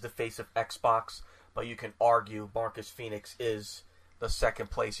Chief is the face of Xbox, but you can argue Marcus Phoenix is the second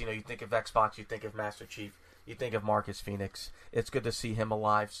place. You know, you think of Xbox, you think of Master Chief, you think of Marcus Phoenix. It's good to see him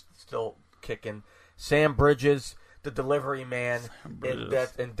alive, still kicking. Sam Bridges, the delivery man in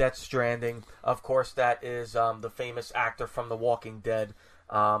Death Stranding. Of course, that is the famous actor from The Walking Dead,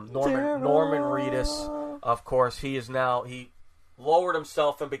 Norman Reedus. Of course, he lowered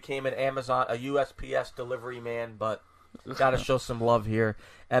himself and became a USPS delivery man, but got to show some love here.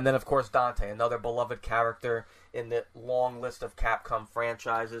 And then, of course, Dante, another beloved character in the long list of Capcom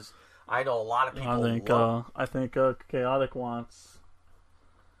franchises. I know a lot of people. I think Chaotic wants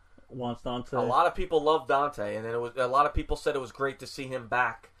Dante. A lot of people love Dante, and then a lot of people said it was great to see him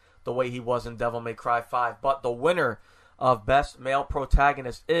back the way he was in Devil May Cry 5. But the winner of Best Male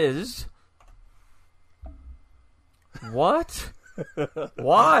Protagonist is what?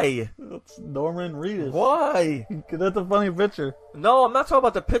 Why? It's Norman Reedus. Why? That's a funny picture. No, I'm not talking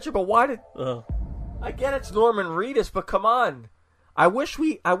about the picture, but why did... I get it's Norman Reedus, but come on. I wish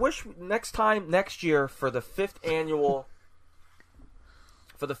next year for the fifth annual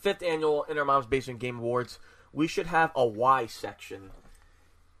Inner Mom's Basement Game Awards, we should have a why section.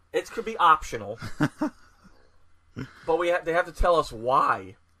 It could be optional, but they have to tell us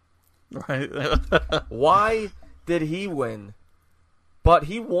why. Right. Why did he win? But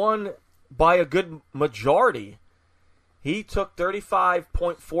he won by a good majority. He took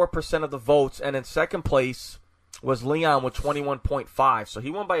 35.4% of the votes, and in second place was Leon with 21.5%. So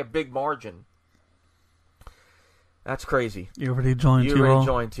he won by a big margin. That's crazy. You already joined T-Raw. You already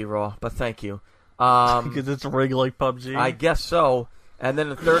joined T-Raw, but thank you. Because it's rigged like PUBG. I guess so. And then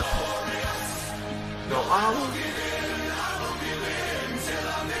the third...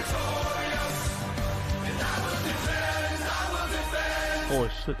 Holy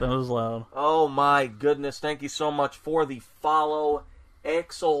shit, that was loud. Oh my goodness, thank you so much for the follow.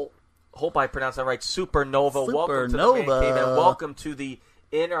 Axel, hope I pronounced that right, Supernova. Welcome to the Man Cave, and welcome to the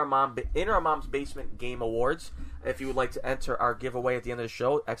Inner Mom's Basement Game Awards. If you would like to enter our giveaway at the end of the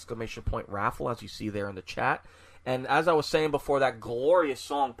show, ! Raffle, as you see there in the chat. And as I was saying before, that glorious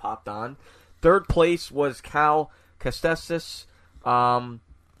song popped on. Third place was Cal Castesis.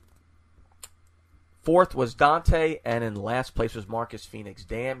 Fourth was Dante, and in last place was Marcus Phoenix.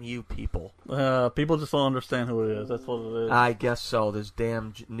 Damn you people. People just don't understand who it is. That's what it is. I guess so, this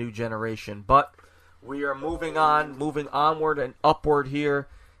damn new generation. But we are moving onward and upward here.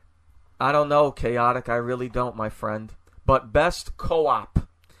 I don't know, Chaotic. I really don't, my friend. But best co-op.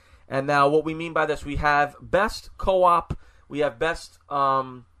 And now what we mean by this, we have best co-op. We have best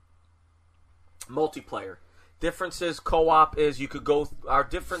multiplayer. Differences, co-op is you could go... Our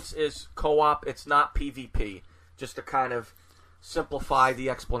difference is co-op, it's not PvP. Just to kind of simplify the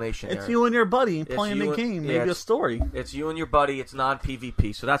explanation there. It's you and your buddy playing the game, maybe a story. It's you and your buddy, it's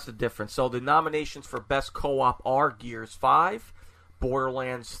non-PvP, so that's the difference. So the nominations for best co-op are Gears 5,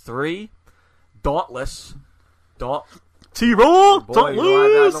 Borderlands 3, Dauntless... T-Roll! Boy,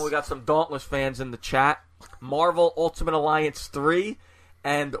 I know we got some Dauntless fans in the chat. Marvel Ultimate Alliance 3...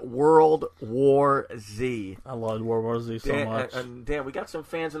 and World War Z. I love World War Z so much. And Dan, we got some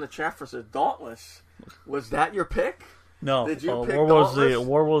fans in the chat for the Dauntless. Was that your pick? No. Did you pick World Dauntless? War Z.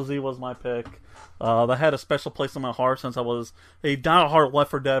 World War Z was my pick. That had a special place in my heart since I was a die-hard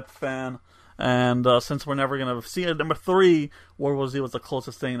Left 4 Dead fan. And since we're never going to see it at number 3, World War Z was the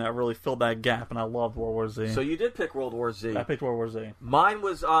closest thing that really filled that gap, and I loved World War Z. So you did pick World War Z. I picked World War Z. Mine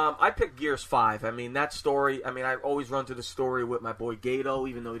was, I picked Gears 5. I mean, that story, I always run through the story with my boy Gato,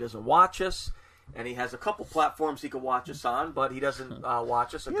 even though he doesn't watch us. And he has a couple platforms he can watch us on, but he doesn't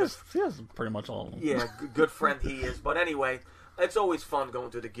watch us. He has pretty much all of them. Yeah, good friend he is. But anyway, it's always fun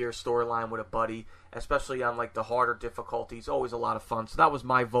going through the Gears storyline with a buddy, especially on like the harder difficulties. Always a lot of fun. So that was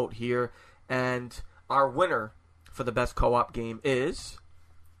my vote here, and our winner for the best co-op game is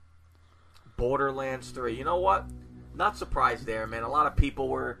Borderlands 3. You know what? Not surprised there, man. A lot of people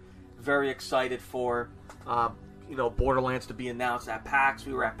were very excited for Borderlands to be announced at PAX.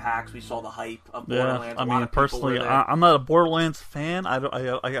 We were at PAX. We saw the hype of Borderlands. I mean, personally, I'm not a Borderlands fan. I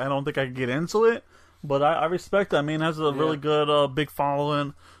don't think I could get into it, but I respect it. I mean, it has a really good big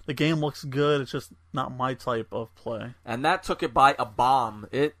following. The game looks good. It's just not my type of play. And that took it by a bomb.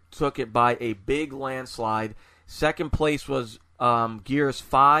 It took it by a big landslide. Second place was Gears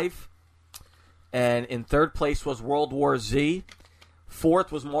 5. And in third place was World War Z.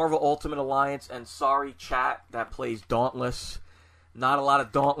 Fourth was Marvel Ultimate Alliance, and sorry, chat, that plays Dauntless. Not a lot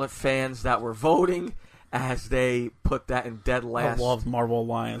of Dauntless fans that were voting, as they put that in dead last. I love Marvel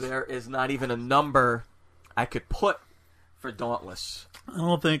Alliance. There is not even a number I could put for Dauntless.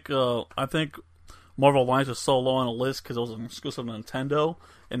 I think Marvel Alliance is so low on the list because it was an exclusive to Nintendo,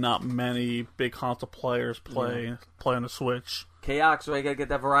 and not many big console players play on the Switch. Chaos, so you gotta get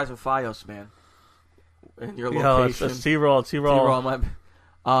that Verizon Fios, man. In your location. It's T-Roll.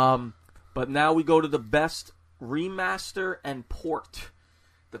 But now we go to the best remaster and port.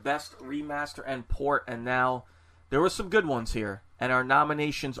 The best remaster and port. And now there were some good ones here. And our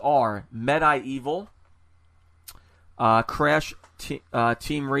nominations are Medieval, Crash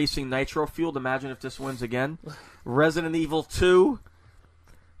Team Racing Nitro Fueled. Imagine if this wins again. Resident Evil 2,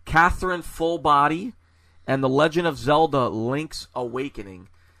 Catherine Full Body, and The Legend of Zelda Link's Awakening.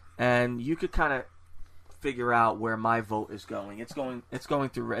 And you could kind of figure out where my vote is going. It's going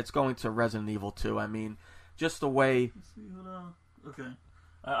to Resident Evil 2. I mean, just the way. Okay,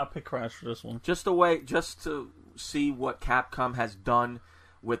 I pick Crash for this one. Just to see what Capcom has done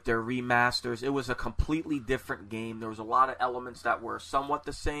with their remasters. It was a completely different game. There was a lot of elements that were somewhat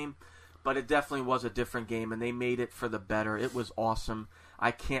the same, but it definitely was a different game, and they made it for the better. It was awesome.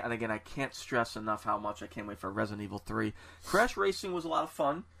 I can't stress enough how much I can't wait for Resident Evil 3. Crash Racing was a lot of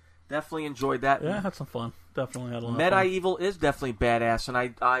fun. Definitely enjoyed that. Yeah, I had some fun. Definitely had a lot of fun. Medieval is definitely badass, and I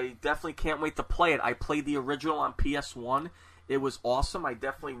definitely can't wait to play it. I played the original on PS1. It was awesome. I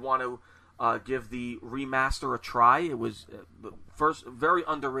definitely want to give the remaster a try. It was the first very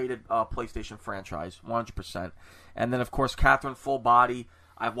underrated PlayStation franchise, 100%. And then, of course, Catherine Full Body.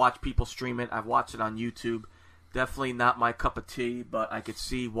 I've watched people stream it. I've watched it on YouTube. Definitely not my cup of tea, but I could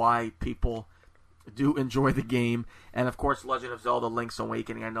see why people do enjoy the game. And of course, Legend of Zelda Link's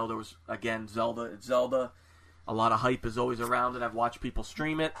Awakening. I know there was, again, Zelda. A lot of hype is always around it. I've watched people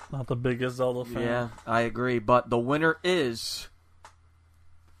stream it. Not the biggest Zelda fan. Yeah, I agree. But the winner is...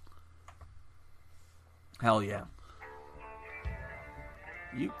 Hell yeah.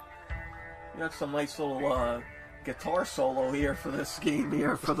 You got some nice little guitar solo here for this game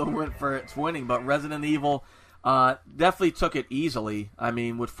here for its winning. But Resident Evil... definitely took it easily. I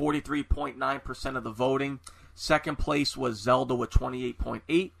mean, with 43.9% of the voting. Second place was Zelda with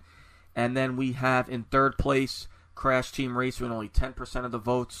 28.8%. And then we have in third place Crash Team Racing with only 10% of the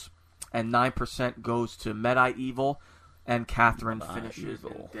votes. And 9% goes to Medieval. And Catherine finishes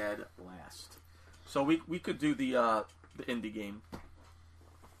in dead last. So we could do the indie game.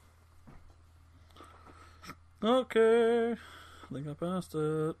 Okay. I think I passed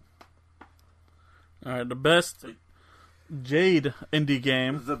it. Alright, the best Jade indie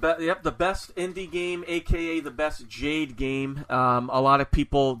game. The best indie game, a.k.a. the best Jade game. A lot of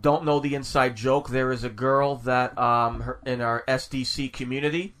people don't know the inside joke. There is a girl that in our SDC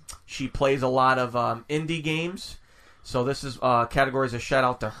community, she plays a lot of indie games. So this is categories a shout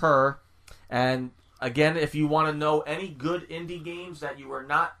out to her. And again, if you want to know any good indie games that you are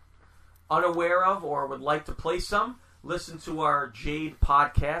not unaware of or would like to play some, listen to our Jade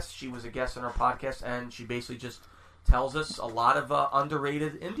podcast. She was a guest on our podcast, and she basically just tells us a lot of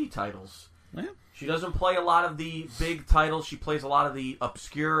underrated indie titles. Yeah. She doesn't play a lot of the big titles. She plays a lot of the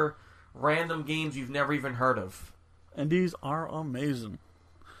obscure, random games you've never even heard of. And these are amazing.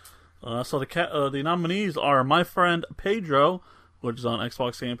 So the nominees are My Friend Pedro, which is on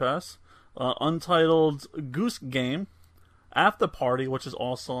Xbox Game Pass, Untitled Goose Game, After Party, which is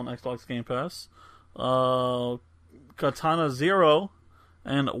also on Xbox Game Pass, Katana Zero,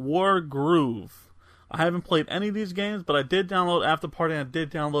 and War Groove. I haven't played any of these games, but I did download After Party and I did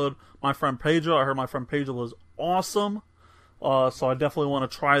download My Friend Pedro. I heard My Friend Pedro was awesome, so I definitely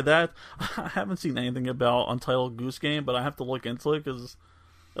want to try that. I haven't seen anything about Untitled Goose Game, but I have to look into it because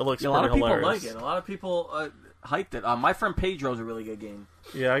it looks pretty hilarious. A lot of people like it. A lot of people, hyped it. My friend Pedro's a really good game.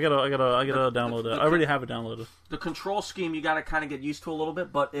 Yeah, I gotta download it. I already have it downloaded. The control scheme you gotta kind of get used to a little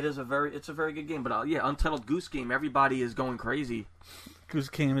bit, but it's a very good game. But yeah, Untitled Goose Game, everybody is going crazy. Goose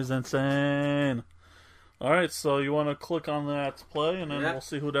Game is insane. All right, so you want to click on that to play, and then we'll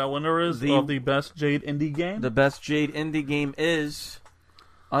see who that winner is of the best Jade indie game. The best Jade indie game is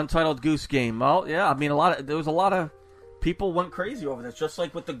Untitled Goose Game. Well, yeah, I mean, there was a lot of people went crazy over this, just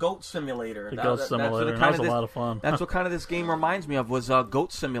like with the Goat Simulator. That was a lot of fun. That's what kind of this game reminds me of, was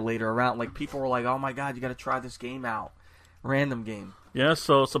Goat Simulator around. Like, people were like, oh my god, you got to try this game out. Random game. Yeah,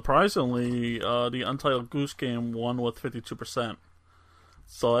 so surprisingly, the Untitled Goose Game won with 52%.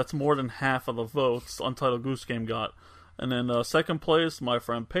 So that's more than half of the votes Untitled Goose Game got. And then second place, my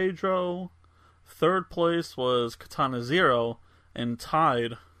friend Pedro. Third place was Katana Zero. And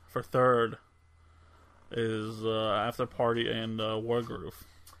tied for third is After Party and Wargroove.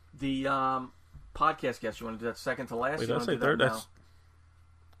 The podcast guest, you want to do that second to last? Wait, did I say third?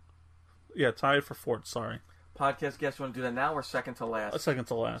 Yeah, tied for fourth, sorry. Podcast guest, you want to do that now or second to last? Second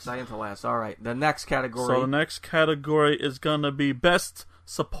to last. Second to last, all right. The next category. So the next category is going to be Best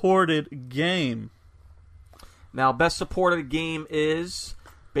Supported Game. Now, Best Supported Game is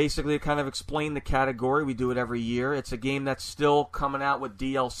basically to kind of explain the category. We do it every year. It's a game that's still coming out with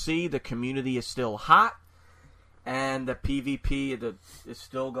DLC. The community is still hot. And the PvP is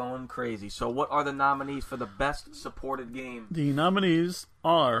still going crazy. So what are the nominees for the Best Supported Game? The nominees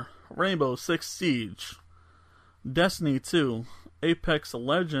are Rainbow Six Siege, Destiny 2, Apex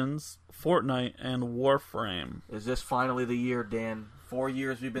Legends, Fortnite, and Warframe. Is this finally the year, Dan? 4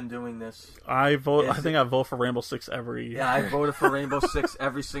 years we've been doing this. I think I vote for Rainbow Six every year. Yeah, I voted for Rainbow Six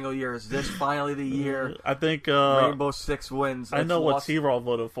every single year. Is this finally the year? I think Rainbow Six wins. I know what T-Raw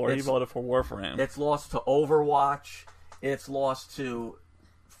voted for. He voted for Warframe. It's lost to Overwatch. It's lost to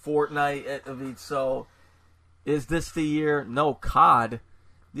Fortnite. I mean, so is this the year? No, COD.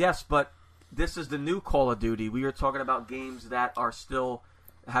 Yes, but this is the new Call of Duty. We are talking about games that are still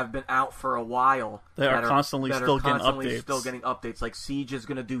have been out for a while. They are constantly still getting updates. Like Siege is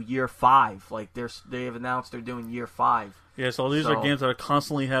going to do year 5. Like they have announced they're doing year 5. Yeah, so these are games that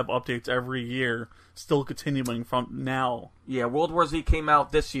constantly have updates every year, still continuing from now. Yeah, World War Z came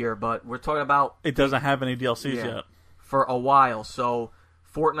out this year, but we're talking about it doesn't have any DLCs yet for a while. So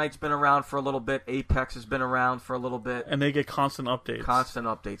Fortnite's been around for a little bit. Apex has been around for a little bit. And they get constant updates.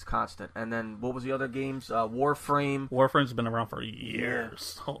 Constant. And then, what was the other games? Warframe. Warframe's been around for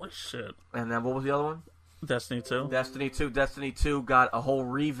years. Yeah. Holy shit. And then, what was the other one? Destiny 2. Destiny 2 got a whole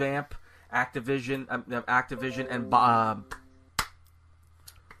revamp. Activision and...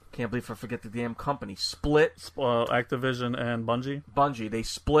 can't believe I forget the damn company. Split. Activision and Bungie. Bungie. They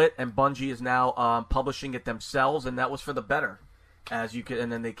split, and Bungie is now publishing it themselves, and that was for the better. As you could,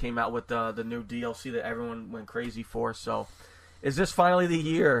 and then they came out with the new DLC that everyone went crazy for. So, is this finally the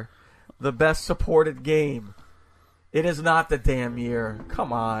year? The best supported game? It is not the damn year.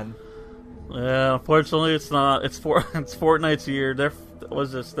 Come on. Yeah, unfortunately, it's not. It's Fortnite's year. Their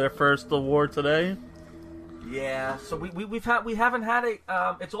first award today? Yeah. So we haven't had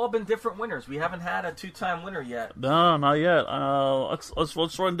a. It's all been different winners. We haven't had a 2-time winner yet. No, not yet.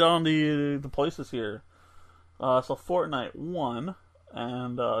 Let's run down the places here. So Fortnite 1,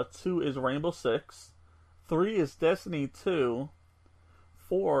 and 2 is Rainbow Six, 3 is Destiny 2,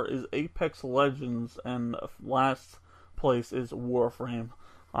 4 is Apex Legends, and last place is Warframe.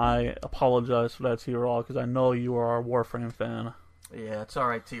 I apologize for that, T-Raw, because I know you are a Warframe fan. Yeah, it's all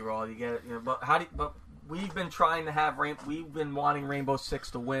right, T-Raw. You get it. You know, but we've been trying to have we've been wanting Rainbow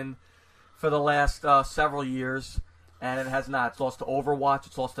Six to win for the last several years, and it has not. It's lost to Overwatch.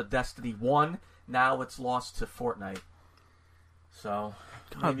 It's lost to Destiny 1. Now it's lost to Fortnite. So,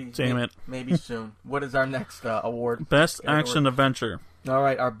 maybe soon. What is our next award? Best Action Adventure. All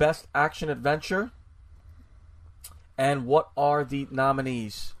right, our Best Action Adventure. And what are the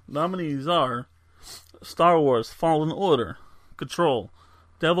nominees? Nominees are Star Wars Fallen Order, Control,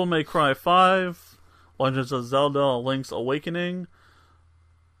 Devil May Cry 5, Legends of Zelda Link's Awakening,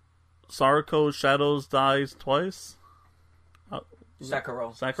 Sariko Shadows Dies Twice.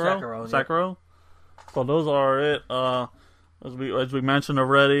 Sekiro. Sekiro. So those are it. As we mentioned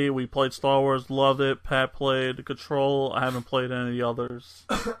already, we played Star Wars, loved it. Pat played Control. I haven't played any of the others.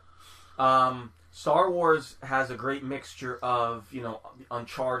 Star Wars has a great mixture of,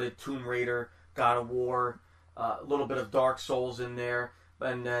 Uncharted, Tomb Raider, God of War, a little bit of Dark Souls in there,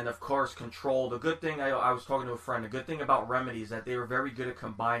 and then of course Control. The good thing, I was talking to a friend, the good thing about Remedy is that they were very good at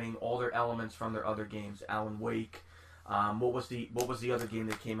combining all their elements from their other games. Alan Wake. What was the other game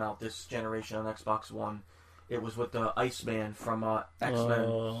that came out this generation on Xbox One? It was with the Iceman from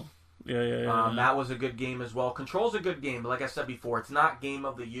X-Men. Yeah. That was a good game as well. Control's a good game, but like I said before, it's not Game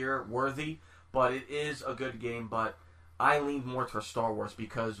of the Year worthy, but it is a good game. But I leaned more towards Star Wars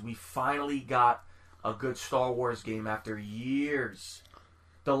because we finally got a good Star Wars game after years.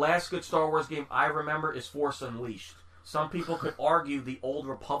 The last good Star Wars game I remember is Force Unleashed. Some people could argue the Old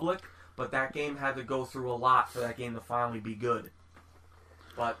Republic, but that game had to go through a lot for that game to finally be good.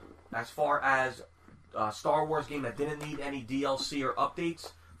 But as far as a Star Wars game that didn't need any DLC or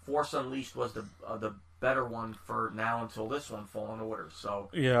updates, Force Unleashed was the better one for now until this one, Fallen Order. So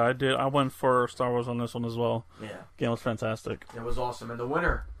yeah, I did. I went for Star Wars on this one as well. Yeah, game was fantastic. It was awesome, and the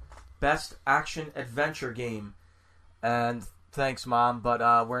winner, Best Action Adventure Game. And thanks, Mom,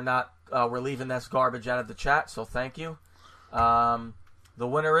 but we're not. We're leaving this garbage out of the chat, so thank you. The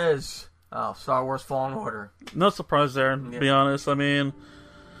winner is Star Wars Fallen Order. No surprise there, to be honest. I mean,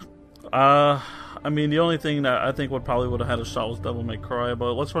 the only thing that I think would have had a shot was Devil May Cry,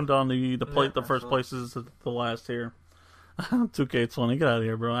 but let's run down the first places to the last here. 2K20, get out of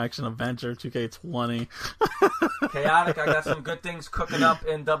here, bro. Action Adventure, 2K20. Chaotic, I got some good things cooking up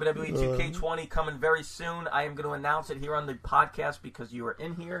in WWE 2K20 coming very soon. I am going to announce it here on the podcast because you are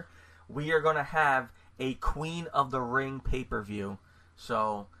in here. We are going to have a Queen of the Ring pay-per-view.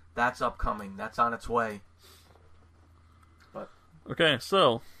 So that's upcoming. That's on its way. Okay,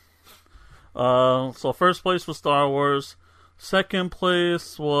 so first place was Star Wars. Second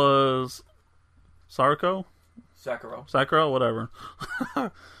place was Sekiro, whatever.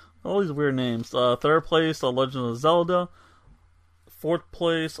 All these weird names. Third place, The Legend of Zelda. Fourth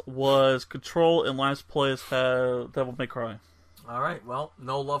place was Control, and last place had Devil May Cry. All right, well,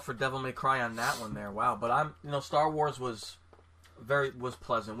 no love for Devil May Cry on that one there. Wow, but Star Wars was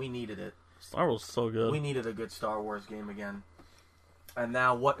pleasant. We needed it. Star Wars was so good. We needed a good Star Wars game again. And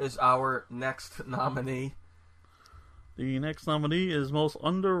now, what is our next nominee? The next nominee is Most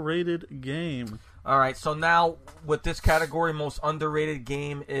Underrated Game. All right, so now with this category, Most Underrated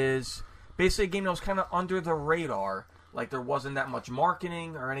Game is basically a game that was kind of under the radar. Like, there wasn't that much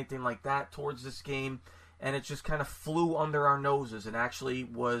marketing or anything like that towards this game, and it just kind of flew under our noses and actually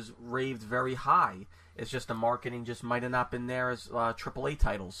was raved very high. It's just the marketing just might have not been there as AAA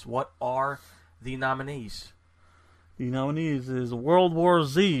titles. What are the nominees? The nominees is World War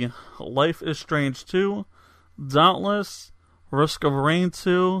Z, Life is Strange 2, Dauntless, Risk of Rain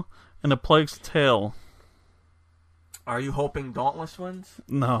 2, and A Plague's Tale. Are you hoping Dauntless wins?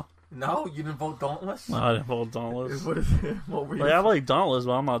 No. No? You didn't vote Dauntless? No, I didn't vote Dauntless. What is it? What were you? I like Dauntless,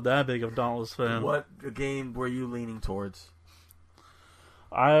 but I'm not that big of a Dauntless fan. What game were you leaning towards?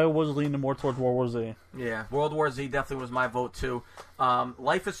 I was leaning more towards World War Z. Yeah, World War Z definitely was my vote too.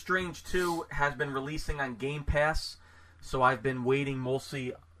 Life is Strange 2 has been releasing on Game Pass, so I've been waiting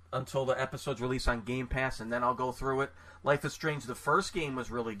mostly until the episodes release on Game Pass, and then I'll go through it. Life is Strange, the first game was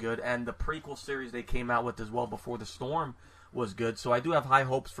really good, and the prequel series they came out with as well, Before the Storm, was good. So I do have high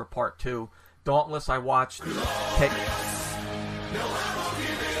hopes for Part 2. Dauntless, I watched.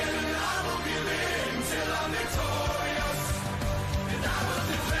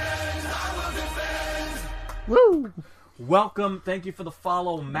 Woo! Welcome, thank you for the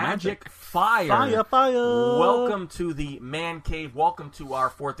follow, Magic Fire. Fire. Welcome to the Man Cave. Welcome to our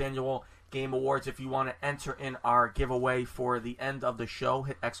 4th Annual Game Awards. If you want to enter in our giveaway for the end of the show,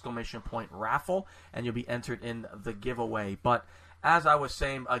 hit ! raffle, and you'll be entered in the giveaway. But as I was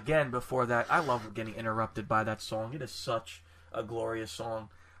saying, again, before that, I love getting interrupted by that song. It is such a glorious song.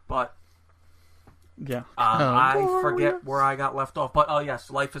 But yeah, I forget where I got left off. But, oh, yes,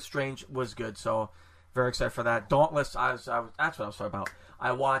 Life is Strange was good, so very excited for that. Dauntless, that's what I was talking about.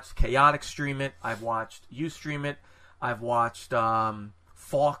 I watched Chaotic stream it. I've watched you stream it. I've watched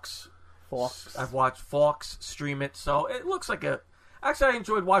Fox. I've watched Fox stream it. So it looks like Actually, I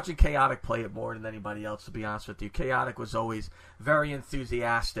enjoyed watching Chaotic play it more than anybody else, to be honest with you. Chaotic was always very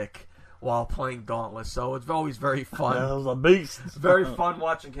enthusiastic while playing Dauntless, so it's always very fun. That was a beast. It's very fun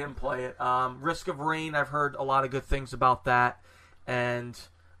watching him play it. Risk of Rain, I've heard a lot of good things about that. And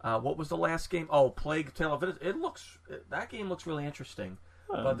what was the last game? Oh, Plague Tale of it. That game looks really interesting.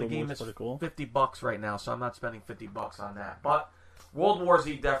 But the game is cool. $50 right now, so I'm not spending $50 on that. But World War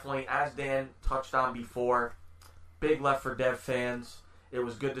Z definitely, as Dan touched on before, big Left 4 Dead fans. It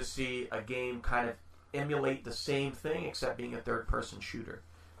was good to see a game kind of emulate the same thing, except being a third-person shooter.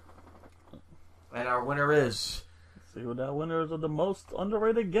 And our winner is... Let's see who that winner is of the most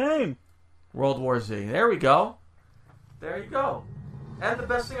underrated game. World War Z. There we go. There you go. And the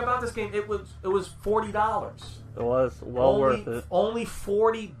best thing about this game, it was $40. It was worth it. Only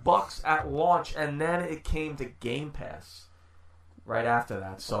 $40 at launch, and then it came to Game Pass right after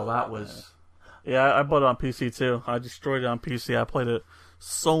that. So that was... Yeah, I bought it on PC too. I destroyed it on PC. I played it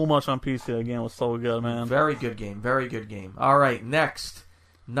so much on PC. The game was so good, man. Very good game. Very good game. All right, next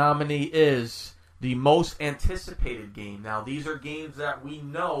nominee is the most anticipated game. Now, these are games that we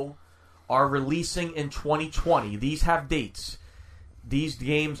know are releasing in 2020. These have dates. These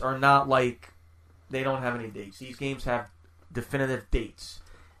games are not like, they don't have any dates. These games have definitive dates.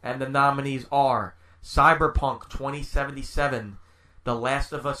 And the nominees are Cyberpunk 2077, The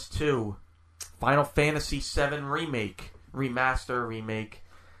Last of Us 2, Final Fantasy VII Remaster,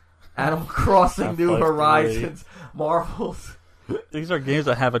 Animal Crossing New Horizons, Marvel's. These are games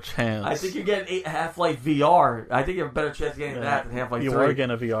that have a chance. I think you're getting Half-Life VR. I think you have a better chance of getting that than Half-Life 3. You are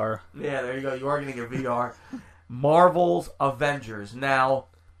getting a VR. Yeah, there you go. You are getting a VR. Marvel's Avengers. Now,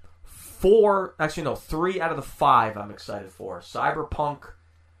 3 out of the 5 I'm excited for. Cyberpunk.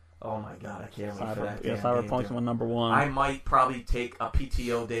 Oh my god, I can't wait for that game. Cyberpunk's my number one. I might probably take a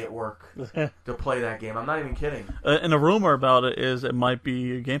PTO day at work to play that game. I'm not even kidding. And a rumor about it is it might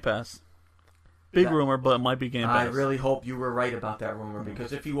be Game Pass. Big rumor, but it might be Game Pass. I really hope you were right about that rumor,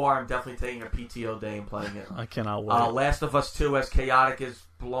 because if you are, I'm definitely taking a PTO day and playing it. I cannot wait. Last of Us 2, as Chaotic is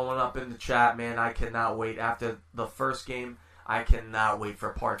blowing up in the chat, man, I cannot wait. After the first game, I cannot wait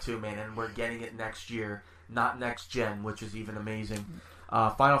for part 2, man, and we're getting it next year, not next gen, which is even amazing.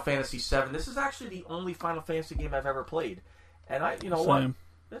 Final Fantasy VII. This is actually the only Final Fantasy game I've ever played, and it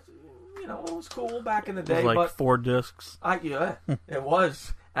was cool back in the day. It was like but 4 discs. It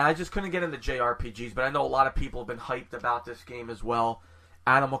was. And I just couldn't get into JRPGs, but I know a lot of people have been hyped about this game as well.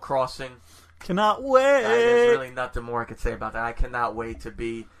 Animal Crossing. Cannot wait. There's really nothing more I could say about that. I cannot wait to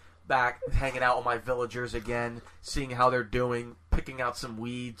be back hanging out with my villagers again, seeing how they're doing, picking out some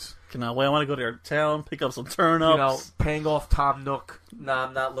weeds. Cannot wait. I want to go to their town, pick up some turnips. Paying off Tom Nook. No,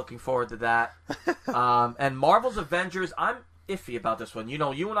 I'm not looking forward to that. And Marvel's Avengers, I'm iffy about this one.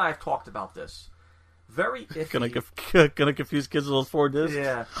 You and I have talked about this. Very iffy. Gonna confuse kids with those 4 discs?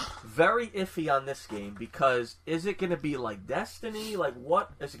 Yeah. Very iffy on this game, because is it going to be like Destiny? Like,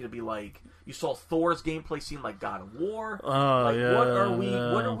 what is it going to be like? You saw Thor's gameplay seem like God of War. What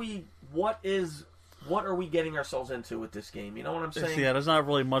are we getting ourselves into with this game? You know what I'm saying? Yeah, there's not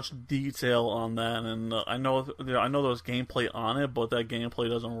really much detail on that, and I know there's gameplay on it, but that gameplay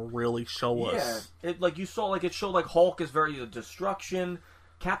doesn't really show us. Yeah, it showed like Hulk is very destruction.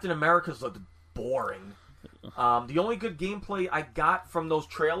 Captain America's like boring. The only good gameplay I got from those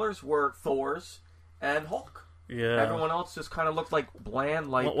trailers were Thor's and Hulk. Yeah. Everyone else just kind of looked like bland.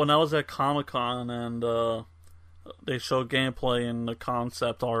 Like when I was at Comic-Con and they showed gameplay and the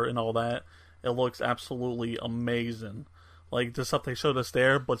concept art and all that, it looks absolutely amazing. Like the stuff they showed us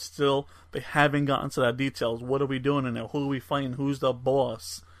there, but still they haven't gotten to that details. What are we doing in it? Who are we fighting? Who's the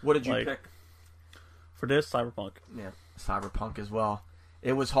boss? What did you pick for this? Cyberpunk. Yeah, Cyberpunk as well.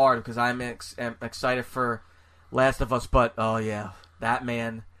 It was hard because I'm excited for Last of Us, but oh yeah, that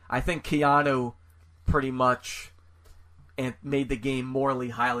man. I think Keanu pretty much made the game morally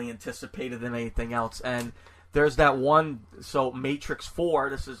highly anticipated than anything else. And there's that one. So Matrix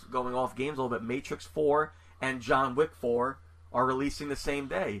 4. This is going off games a little bit. Matrix 4 and John Wick 4 are releasing the same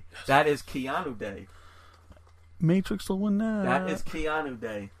day. That is Keanu Day. Matrix will win that. That is Keanu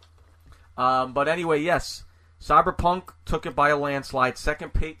Day. But anyway, yes. Cyberpunk took it by a landslide.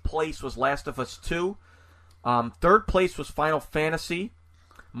 Second place was Last of Us 2. Third place was Final Fantasy.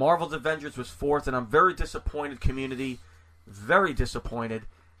 Marvel's Avengers was 4th. And I'm very disappointed, community. Very disappointed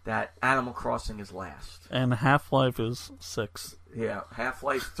that Animal Crossing is last. And Half-Life is 6th. Yeah,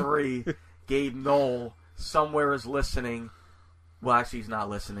 Half-Life 3. Gabe Knoll somewhere is listening. Well, actually, he's not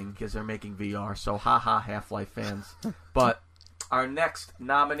listening because they're making VR. So, haha, Half-Life fans. But our next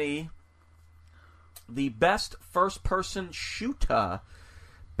nominee... the best first-person shooter.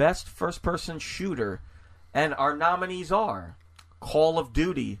 Best first-person shooter. And our nominees are Call of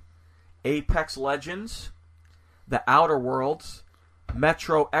Duty, Apex Legends, The Outer Worlds,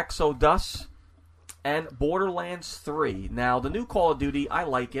 Metro Exodus, and Borderlands 3. Now, the new Call of Duty, I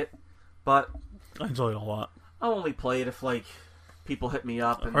like it, but... I enjoy it a lot. I'll only play it if, people hit me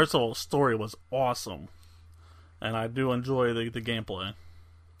up. And... First of all, the story was awesome. And I do enjoy the gameplay.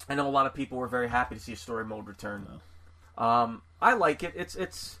 I know a lot of people were very happy to see a story mode return. I like it.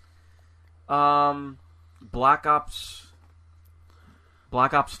 It's Black Ops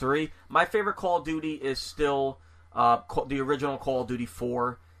 3. My favorite Call of Duty is still the original Call of Duty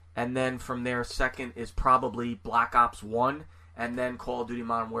 4, and then from there, second is probably Black Ops 1, and then Call of Duty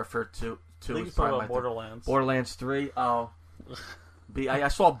Modern Warfare 2. I think you're talking about Borderlands. Borderlands 3. Oh. I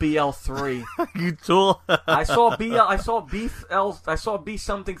saw BL3. You tool. I saw B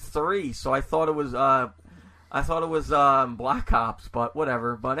something 3, so I thought it was Black Ops, but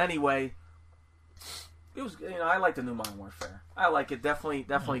whatever. But anyway, It was, I like the new Modern Warfare. I like it.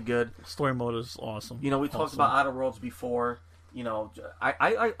 Definitely good. Story mode is awesome. We talked about Outer Worlds before.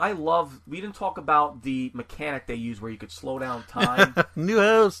 I love. We didn't talk about the mechanic they use where you could slow down time. New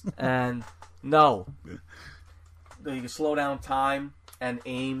house. And no, you can slow down time and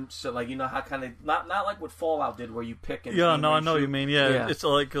aim. So how kind of not like what Fallout did where you pick and I know what you mean. Yeah, it's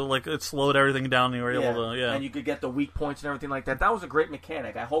like it slowed everything down. And you were able to and you could get the weak points and everything like that. That was a great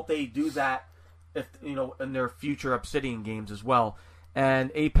mechanic. I hope they do that. If in their future Obsidian games as well, and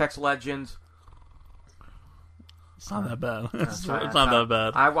Apex Legends, it's not that bad. It's not that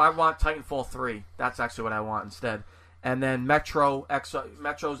bad. I want Titanfall 3. That's actually what I want instead. And then Metro's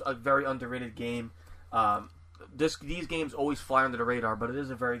a very underrated game. These games always fly under the radar, but it is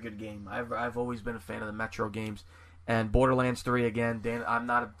a very good game. I've always been a fan of the Metro games. And Borderlands 3 again. Dan, I'm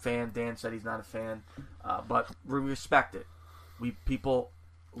not a fan. Dan said he's not a fan, but we respect it. People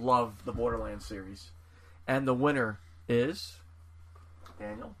love the Borderlands series. And the winner is...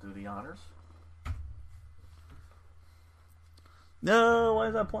 Daniel, do the honors. No, why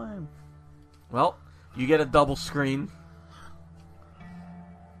is that playing? Well, you get a double screen.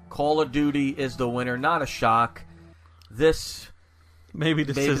 Call of Duty is the winner. Not a shock. Maybe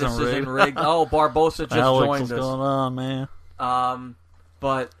this isn't rigged. Oh, Barbosa just joined what's us. What's going on, man?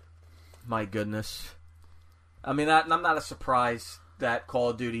 But, my goodness. I mean, I'm not surprised that Call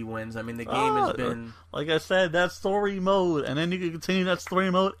of Duty wins. I mean, the game has been... Like I said, that story mode, and then you can continue that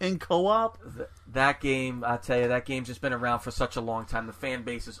story mode in co-op. That game, I tell you, that game's just been around for such a long time. The fan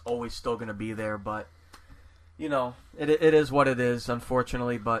base is always still going to be there, but, it is what it is,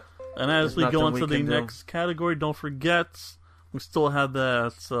 unfortunately, but... And as we go into the next category, don't forget, we still have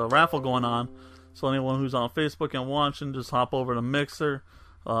that raffle going on. So anyone who's on Facebook and watching, just hop over to Mixer,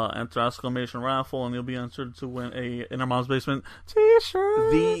 enter exclamation raffle, and you'll be entered to win a Inner Mom's Basement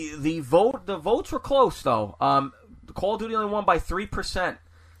T-shirt. The votes were close though. Call of Duty only won by 3%.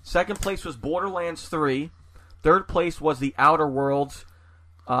 Second place was Borderlands 3. Third place was The Outer Worlds.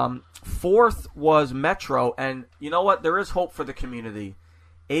 Fourth was Metro, and you know what? There is hope for the community.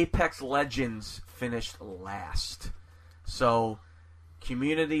 Apex Legends finished last. So,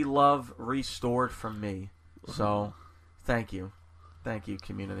 community love restored from me. So, thank you. Thank you,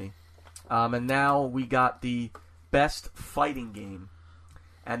 community. And now we got the best fighting game.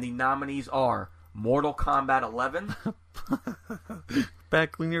 And the nominees are Mortal Kombat 11.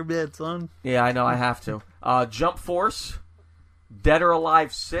 Back clean your bed, son. Yeah, I know, I have to. Jump Force, Dead or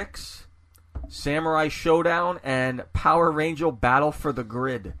Alive 6, Samurai Showdown, and Power Ranger Battle for the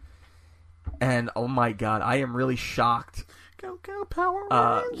Grid. And, oh my god, I am really shocked. Go, Power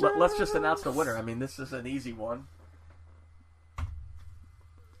Rangers! Let's just announce the winner. I mean, this is an easy one.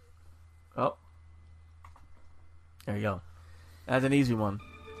 Oh. There you go. That's an easy one.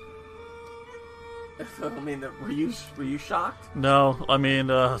 I mean, were you shocked? No, I mean,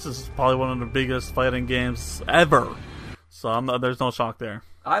 this is probably one of the biggest fighting games ever. So there's no shock there.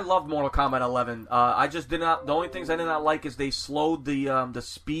 I loved Mortal Kombat 11. I just did not. The only things I did not like is they slowed the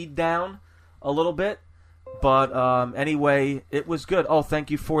speed down a little bit. But anyway, it was good. Oh, thank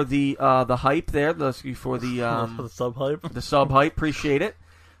you for the hype there. Thank you for the the sub hype. The sub hype, appreciate it.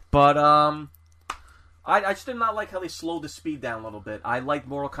 But I just did not like how they slowed the speed down a little bit. I like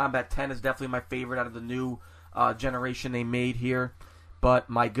Mortal Kombat 10 is definitely my favorite out of the new generation they made here. But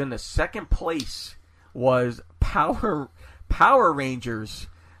my goodness, second place was Power Rangers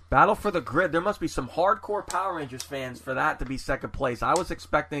Battle for the Grid. There must be some hardcore Power Rangers fans for that to be second place. I was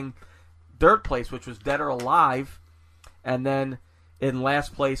expecting third place, which was Dead or Alive, and then in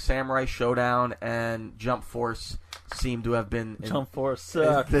last place, Samurai Showdown and Jump Force seem to have been Jump Force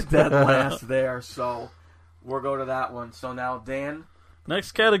sucks. The dead last there. So we'll go to that one. So now, Dan,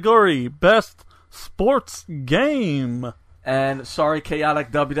 next category: best sports game. And sorry,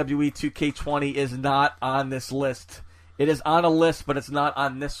 Chaotic, WWE 2K20 is not on this list. It is on a list, but it's not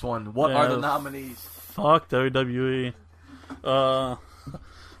on this one. What are the nominees? Fuck WWE.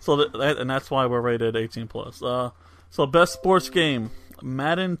 And that's why we're rated 18 plus. So best sports game: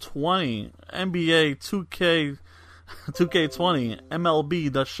 Madden 20, NBA 2K20,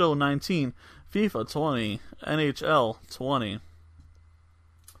 MLB The Show 19, FIFA 20, NHL 20.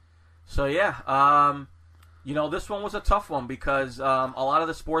 So yeah, this one was a tough one because a lot of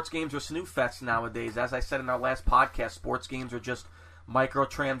the sports games are snooze fests nowadays. As I said in our last podcast, sports games are just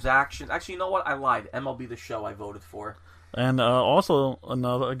microtransactions. Actually, you know what? I lied. MLB The Show I voted for. And also,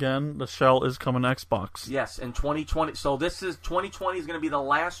 the shell is coming to Xbox. Yes, in 2020. So 2020 is going to be the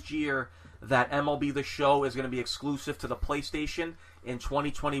last year that MLB The Show is going to be exclusive to the PlayStation. In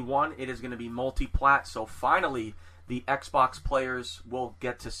 2021, it is going to be multi-plat. So finally, the Xbox players will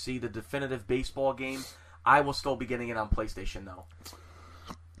get to see the definitive baseball game. I will still be getting it on PlayStation though.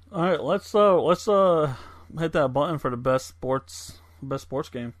 All right, let's hit that button for the best sports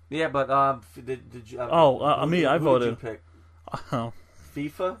game. Yeah, but did you? I voted. Did you pick? Oh.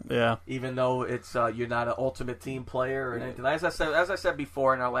 FIFA. Yeah. Even though it's you're not an Ultimate Team player or anything. As I said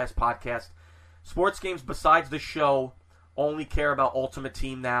before in our last podcast, sports games besides the show only care about Ultimate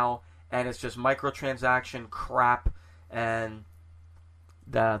Team now, and it's just microtransaction crap, and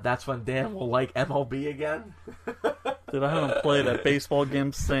that's when Dan will like MLB again. Dude, I haven't played a baseball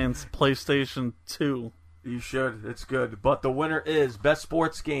game since PlayStation 2. You should. It's good. But the winner is best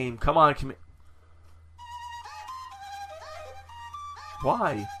sports game. Come on,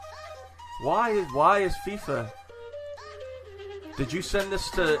 Why? Why is FIFA? Did you send this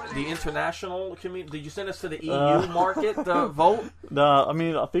to the international community? Did you send this to the EU market vote? No, I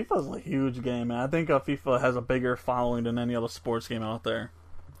mean FIFA's a huge game, man. I think FIFA has a bigger following than any other sports game out there.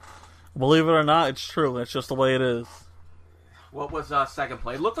 Believe it or not, it's true. It's just the way it is. What was second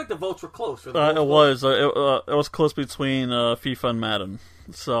place? It looked like the votes were close. It was close between FIFA and Madden.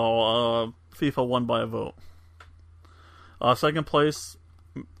 So FIFA won by a vote. Second place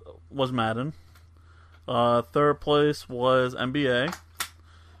was Madden. Third place was NBA.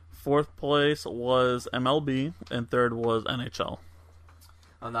 Fourth place was MLB. And third was NHL.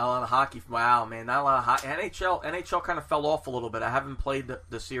 Oh, not a lot of hockey. Wow, man. Not a lot of hockey. NHL kind of fell off a little bit. I haven't played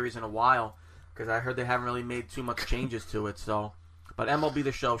the series in a while because I heard they haven't really made too much changes to it. So, but MLB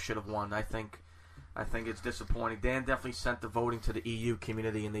The Show should have won. I think it's disappointing. Dan definitely sent the voting to the EU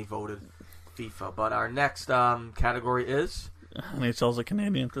community and they voted FIFA. But our next category is NHL's a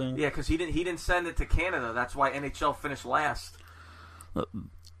Canadian thing. Yeah, because he didn't send it to Canada. That's why NHL finished last.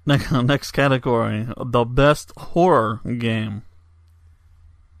 Next category, the best horror game.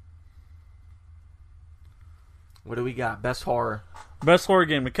 What do we got? Best horror. Best horror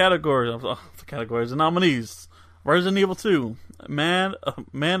game. The categories. The nominees: Resident Evil 2, Man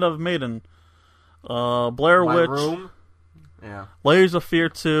of Maiden, Blair My Witch, Room. Yeah. Layers of Fear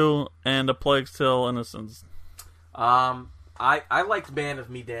 2, and The Plague Tale: Innocence. I liked Man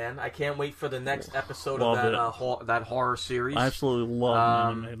of Medan. I can't wait for the next episode of that horror series. I absolutely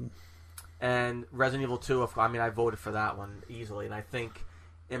love Man of Maiden. And Resident Evil 2. I voted for that one easily, and I think,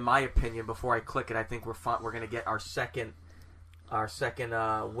 in my opinion, before I click it, I think we're going to get our second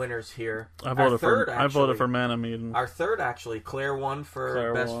winners here. I voted for Man of Medan. Our third, actually, Claire won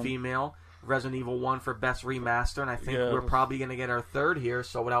for Best Female, Resident Evil 1 for Best Remaster, and I think we're probably going to get our third here.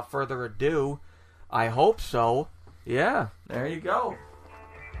 So without further ado, I hope so. Yeah, there you go.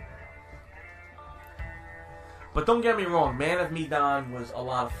 But don't get me wrong, Man of Medan was a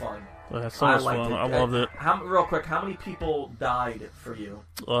lot of fun. Yeah, so much fun. I loved it. Real quick, how many people died for you?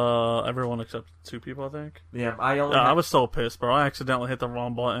 Everyone except 2 people, I think. Yeah, I was so pissed, bro. I accidentally hit the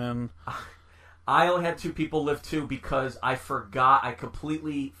wrong button. I only had 2 people live too because I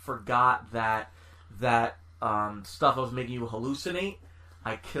completely forgot that stuff was making you hallucinate.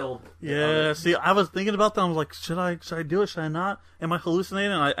 I killed. Yeah, see, I was thinking about that. I was like, should I do it? Should I not? Am I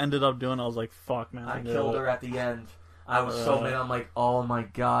hallucinating? And I ended up doing it. I was like, fuck, man. I killed her at the end. I was so mad. I'm like, oh my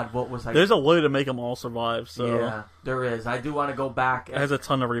god, what was I? There's a way to make them all survive. So yeah, there is. I do want to go back. It has a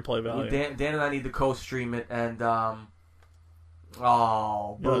ton of replay value. Dan and I need to co-stream it, and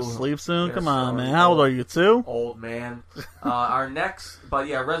you gonna sleep soon? Come on, man. How old are you? 2? Old man. Our next, but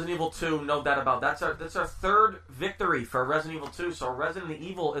yeah, Resident Evil 2, no doubt about that's our third victory for Resident Evil 2. So Resident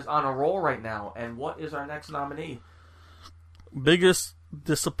Evil is on a roll right now. And what is our next nominee? Biggest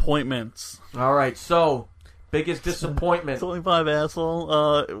disappointments. All right, so biggest disappointment. 25 asshole.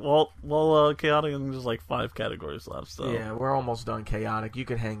 Chaotic, and there's like 5 categories left. So yeah, we're almost done. Chaotic. You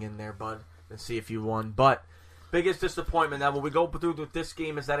could hang in there, bud, and see if you won. But biggest disappointment. Now, when we go through with this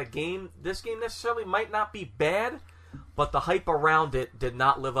game, is that this game necessarily might not be bad, but the hype around it did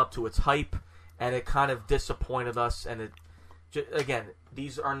not live up to its hype, and it kind of disappointed us. And again,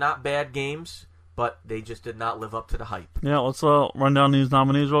 these are not bad games, but they just did not live up to the hype. Yeah, let's run down these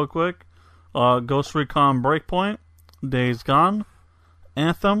nominees real quick. Ghost Recon Breakpoint, Days Gone,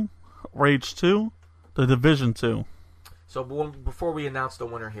 Anthem, Rage 2, The Division 2. So before we announce the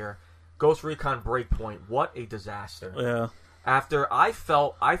winner here, Ghost Recon Breakpoint, what a disaster. Yeah. After I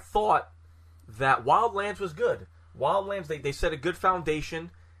thought that Wildlands was good. Wildlands, they set a good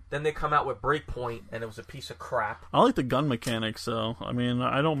foundation. Then they come out with Breakpoint, and it was a piece of crap. I like the gun mechanics, though. I mean,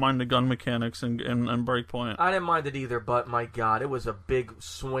 I don't mind the gun mechanics in Breakpoint. I didn't mind it either, but my God, it was a big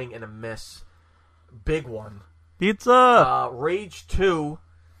swing and a miss. Big one. Pizza! Rage 2.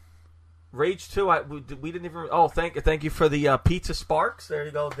 Rage 2, we didn't even... Oh, thank you for the pizza sparks. There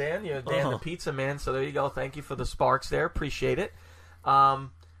you go, Dan. You're Dan the pizza man, so there you go. Thank you for the sparks there. Appreciate it.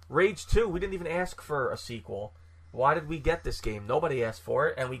 Rage 2, we didn't even ask for a sequel. Why did we get this game? Nobody asked for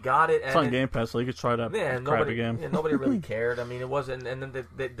it, and we got it. And it's on Game Pass, so you could try that crappy game. Yeah, nobody really cared. I mean, it wasn't... And then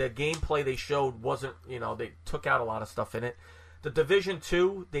the gameplay they showed wasn't... they took out a lot of stuff in it. The Division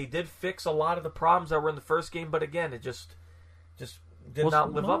 2, they did fix a lot of the problems that were in the first game, but again, it just did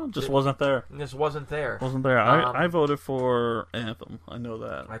not live up. Just wasn't there. Just wasn't there. Wasn't there. I voted for Anthem. I know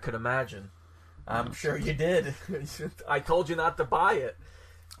that. I could imagine. I'm sure you did. I told you not to buy it.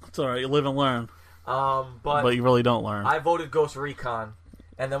 It's all right. You live and learn. But you really don't learn. I voted Ghost Recon.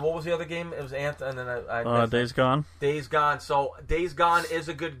 And then what was the other game? It was Anthem. And then I Days Gone. Days Gone. So Days Gone is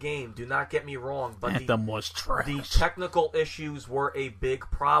a good game. Do not get me wrong. But Anthem was trash. The technical issues were a big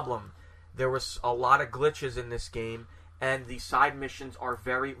problem. There was a lot of glitches in this game. And the side missions are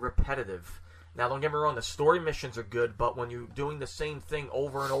very repetitive. Now, don't get me wrong, the story missions are good, but when you're doing the same thing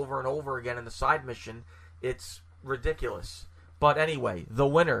over and over and over again in the side mission, it's ridiculous. But anyway, the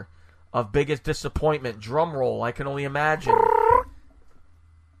winner of biggest disappointment, drum roll, I can only imagine.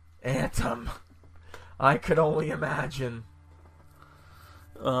 Anthem. I could only imagine.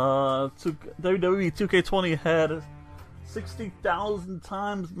 WWE 2K20 had 60,000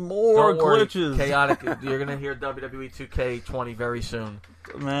 times more glitches. Chaotic. You're going to hear WWE 2K20 very soon.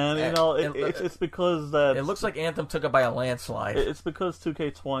 Man, it's because that... It looks like Anthem took it by a landslide. It's because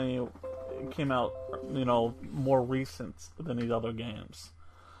 2K20 came out, more recent than these other games.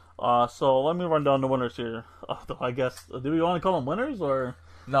 So let me run down the winners here. I guess, do we want to call them winners, or...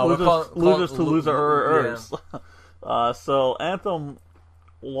 No, losers to losers. Yeah. So Anthem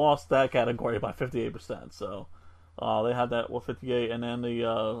lost that category by 58%, so... they had that with 58, and then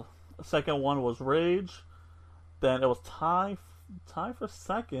the second one was Rage. Then it was tie for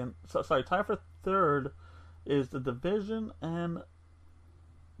second. Tie for third is the Division and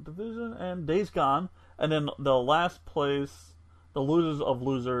Days Gone, and then the last place, the losers of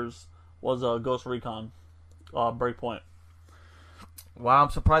losers, was Ghost Recon, Breakpoint. Wow, I'm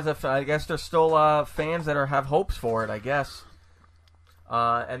surprised. I guess there's still fans that have hopes for it. I guess.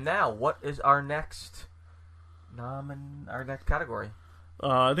 And now, what is our next? Our next category.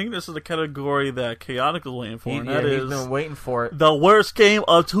 I think this is the category that Chaotic is waiting for. He's been waiting for it. The worst game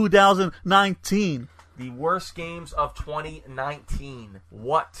of 2019. The worst games of 2019.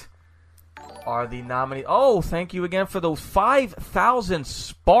 What are the nominees? Oh, thank you again for those 5,000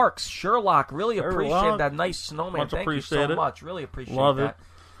 sparks, Sherlock. Really appreciate that. Nice snowman. Thank you so much. Really appreciate that.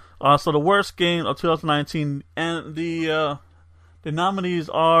 So the worst game of 2019, and the nominees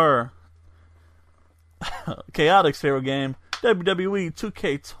are Chaotic's favorite game, WWE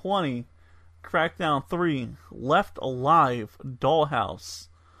 2K20, Crackdown 3, Left Alive, Dollhouse,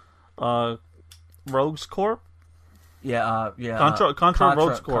 Rogues Corp. Yeah. Contra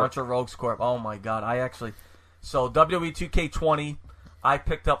Rogues Corp. Contra Rogues Corp. Oh my god, so WWE 2K20, I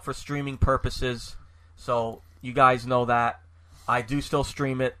picked up for streaming purposes. So you guys know that I do still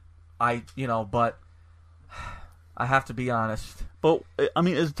stream it. But I have to be honest. But I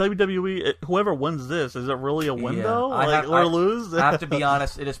mean, is WWE, whoever wins this, is it really a win though? Or lose? I have to be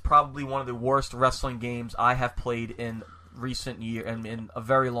honest. It is probably one of the worst wrestling games I have played in recent year and in a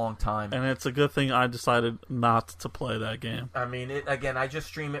very long time. And it's a good thing I decided not to play that game. I mean, I just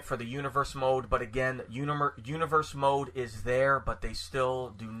stream it for the universe mode. But again, universe mode is there, but they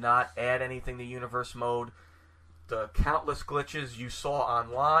still do not add anything to universe mode. The countless glitches you saw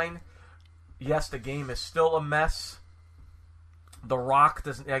online. Yes, the game is still a mess. The Rock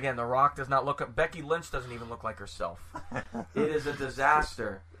does not look. Becky Lynch doesn't even look like herself. It is a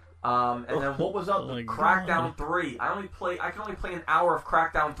disaster. And then what was up? Crackdown 3. I can only play an hour of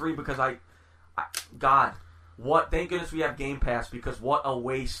Crackdown 3 because thank goodness we have Game Pass, because what a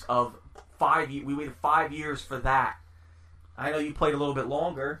waste of 5 years. We waited 5 years for that. I know you played a little bit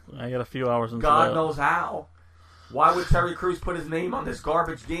longer. I got a few hours into God knows how. Why would Terry Crews put his name on this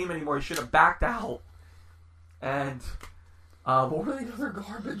garbage game anymore? He should have backed out. And what were the other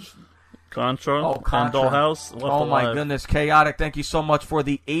garbage? Contra. Dollhouse. Oh my goodness, Chaotic! Thank you so much for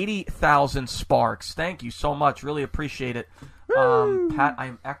the 80,000 sparks. Thank you so much. Really appreciate it. Pat,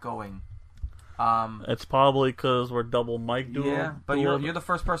 I'm echoing. It's probably because we're double mic dual. Yeah, but you're the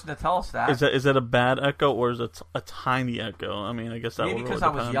first person to tell us that. Is it a bad echo, or is it a tiny echo? I mean, I guess that maybe would because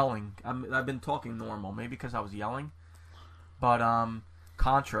really I was yelling. I've been talking normal. Maybe because I was yelling. But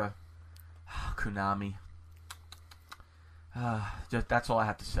Contra, Konami. That's all I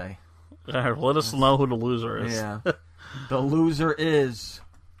have to say. All right, let us know who the loser is. Yeah, the loser is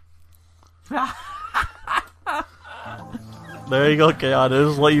There you go, Chaos. This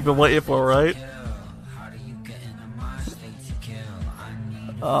is what you've been waiting for, right?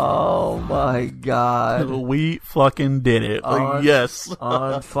 Oh my god. We fucking did it. Yes.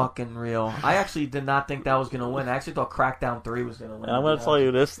 Unfucking real. I actually did not think that was going to win. I actually thought Crackdown 3 was going to win. And I'm going to tell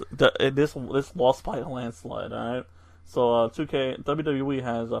you this lost by a landslide, alright? So 2K, WWE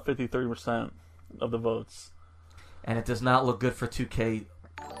has 53% of the votes. And it does not look good for 2K.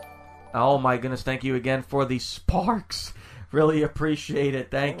 Oh my goodness, thank you again for the sparks. Really appreciate it.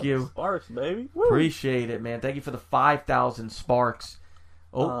 Thank you. Sparks, baby. Woo. Appreciate it, man. Thank you for the 5,000 sparks.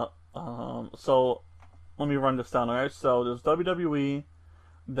 So let me run this down, alright? So there's WWE,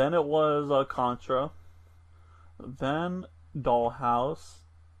 then it was Contra, then Dollhouse,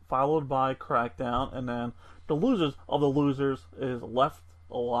 followed by Crackdown, and then the losers of the losers is Left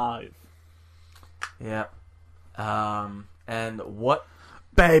Alive. Yeah. And what?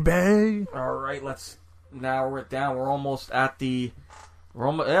 Baby! Alright, let's narrow it down. We're almost at the... We're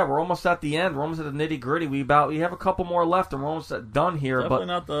almost at the end. We're almost at the nitty gritty. We have a couple more left, and we're almost done here. Definitely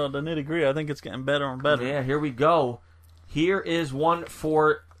not the nitty gritty. I think it's getting better and better. Yeah, here we go. Here is one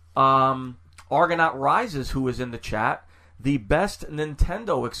for Argonaut Rises, who is in the chat. The best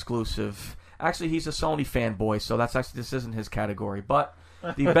Nintendo exclusive. Actually, he's a Sony fanboy, so this isn't his category. But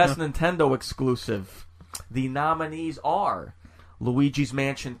the best Nintendo exclusive. The nominees are Luigi's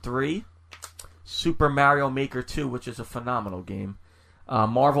Mansion 3, Super Mario Maker 2, which is a phenomenal game.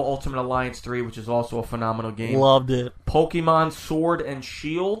 Marvel Ultimate Alliance 3, which is also a phenomenal game. Loved it. Pokemon Sword and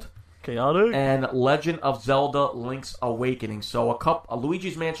Shield. Chaotic. And Legend of Zelda Link's Awakening. So a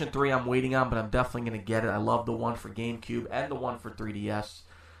Luigi's Mansion 3 I'm waiting on, but I'm definitely going to get it. I love the one for GameCube and the one for 3DS.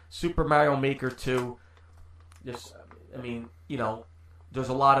 Super Mario Maker 2. There's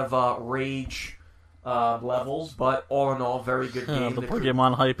a lot of rage levels, but all in all, very good game. The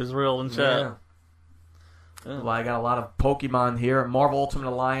Pokemon hype is real in chat. Yeah. Well, I got a lot of Pokemon here. Marvel Ultimate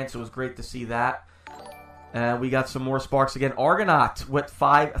Alliance, it was great to see that. And we got some more sparks again. Argonaut with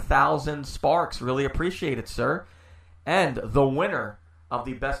 5,000 sparks. Really appreciate it, sir. And the winner of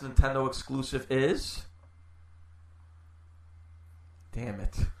the best Nintendo exclusive is... Damn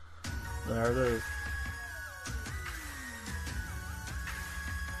it. There it is.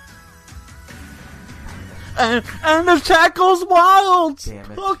 And the chat goes wild!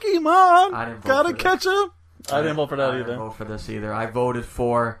 Damn it. Pokemon! I didn't vote Gotta for catch him! I didn't vote for that I either. didn't vote for this either. I voted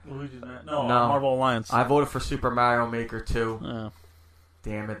for... No, Marvel Alliance. I voted for Super Mario Maker 2. Yeah.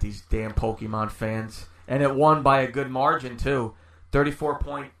 Damn it, these damn Pokemon fans. And it won by a good margin, too.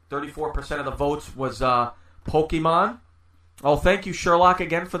 34% of the votes was Pokemon. Oh, thank you, Sherlock,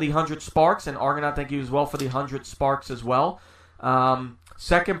 again for the 100 sparks. And Argonaut, thank you as well for the 100 sparks as well.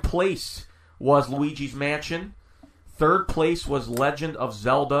 Second place was Luigi's Mansion. Third place was Legend of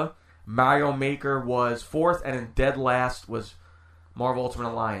Zelda. Mario Maker was fourth. And in dead last was Marvel Ultimate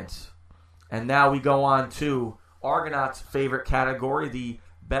Alliance. And now we go on to Argonaut's favorite category, the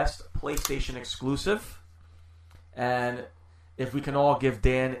best PlayStation exclusive. And if we can all give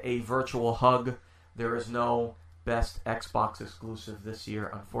Dan a virtual hug, there is no best Xbox exclusive this year.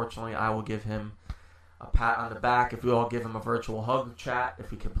 Unfortunately, I will give him a pat on the back if we all give him a virtual hug, chat,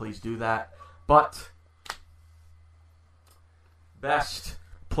 if we can please do that. But best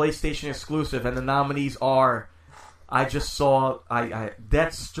PlayStation exclusive, and the nominees are, I just saw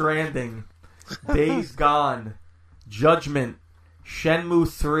Death Stranding, Days Gone, Judgment, Shenmue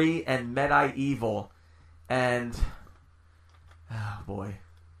 3, and Medieval. And oh boy,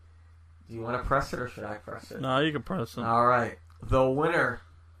 do you want to press it or should I press it? No, you can press it. All right, the winner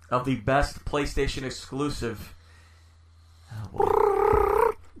of the best PlayStation exclusive.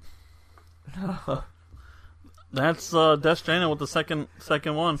 That's Death Stranding with the second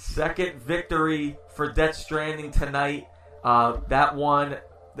one. Second victory for Death Stranding tonight. That one,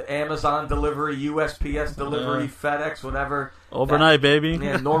 the Amazon delivery, USPS delivery, FedEx, whatever. Overnight, baby.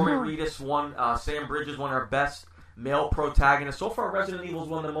 Yeah, Norman Reedus won. Sam Bridges won our best male protagonist. So far, Resident Evil's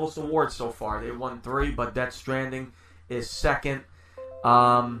won the most awards so far. They won 3, but Death Stranding is second.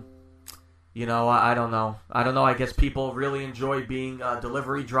 I don't know. I guess people really enjoy being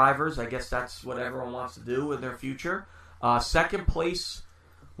delivery drivers. I guess that's what everyone wants to do in their future. Second place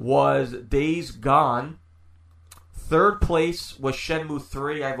was Days Gone. Third place was Shenmue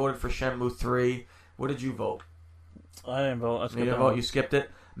 3. I voted for Shenmue 3. What did you vote? I didn't vote. You didn't vote. You skipped it.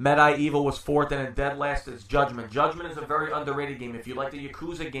 Medieval was fourth, and in dead last is Judgment. Judgment is a very underrated game. If you like the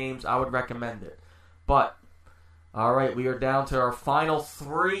Yakuza games, I would recommend it. But, all right, we are down to our final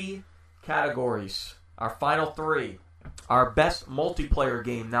 3 categories. Our final 3. Our best multiplayer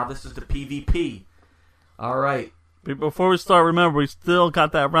game. Now, this is the PvP. All right. Before we start, remember, we still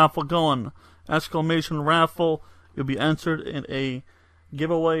got that raffle going. Exclamation raffle. you'll be entered in a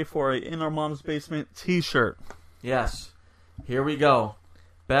giveaway for a In Our Mom's Basement t-shirt. Yes. Here we go.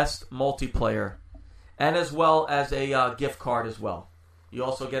 Best multiplayer. And as well as a gift card as well. You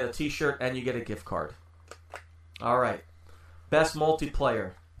also get a t-shirt and you get a gift card. All right. Best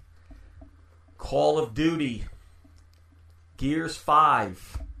multiplayer. Call of Duty. Gears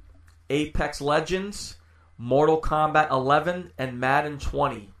 5. Apex Legends. Mortal Kombat 11 and Madden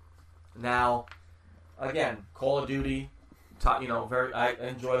 20. Now, again, Call of Duty, I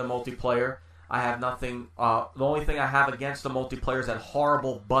enjoy the multiplayer. I have nothing. The only thing I have against the multiplayer is that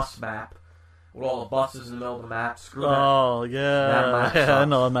horrible bus map with all the buses in the middle of the map. Screw that. Oh yeah, that map sucks. I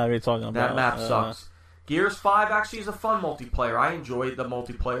know what map you're talking about. That map sucks. Gears 5 actually is a fun multiplayer. I enjoyed the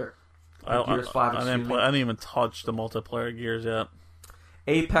multiplayer. Gears 5. I didn't even touch the multiplayer Gears yet.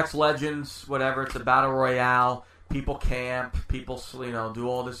 Apex Legends, whatever. It's a battle royale. People camp. People, do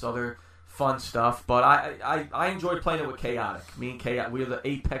all this other fun stuff. But I enjoyed playing it with Chaotic. Me and Chaotic, we are the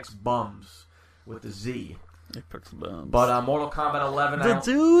Apex Bums with the Z. Apex Bums. But Mortal Kombat 11,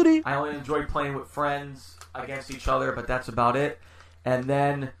 I only enjoyed playing with friends against each other, but that's about it. And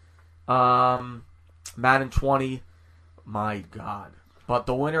then Madden 20, my God. But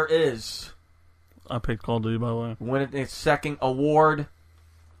the winner is... I picked Call of Duty, by the way. Winning its second award,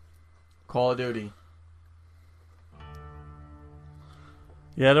 Call of Duty.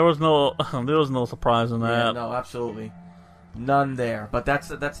 Yeah, there was no surprise in that. Yeah, no, absolutely none there. But that's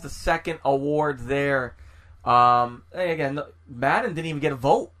the second award there. And again, Madden didn't even get a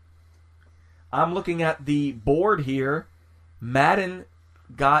vote. I'm looking at the board here. Madden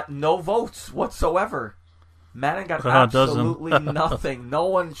got no votes whatsoever. Madden got absolutely nothing. No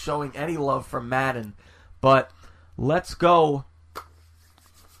one showing any love for Madden. But let's go.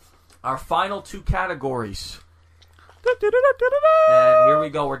 Our final two categories. And here we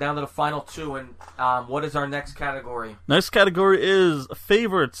go. We're down to the final two. And what is our next category? Next category is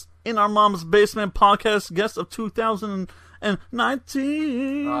favorites in Our Mom's Basement podcast guest of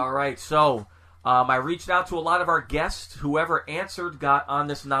 2019. All right. So I reached out to a lot of our guests. Whoever answered got on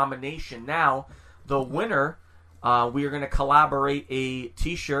this nomination. Now, the winner, we are going to collaborate a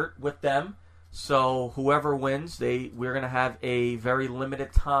t-shirt with them. So whoever wins, we're going to have a very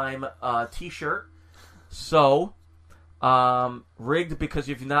limited time t-shirt. So, rigged because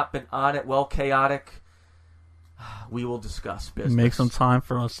you've not been on it, well, Chaotic, we will discuss business. Make some time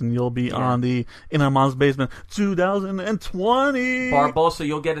for us, and you'll be on the In Our Mom's Basement 2020. Barbosa,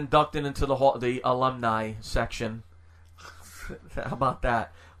 you'll get inducted into the alumni section. How about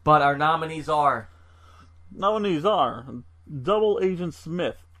that? But our nominees are Double Agent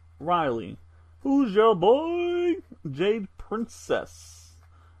Smith, Riley, Who's Your Boy, Jade Princess,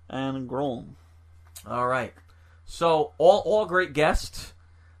 and Grom. All right. So, all great guests.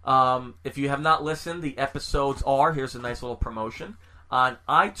 If you have not listened, the episodes are, here's a nice little promotion, on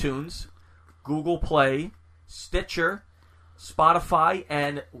iTunes, Google Play, Stitcher, Spotify,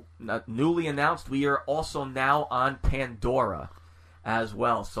 and newly announced, we are also now on Pandora as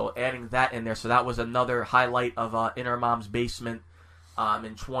well. So adding that in there. So that was another highlight of In Our Mom's Basement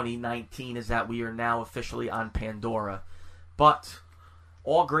in 2019 is that we are now officially on Pandora. But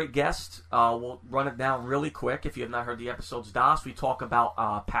all great guests. We'll run it down really quick. If you have not heard the episodes, DOS, we talk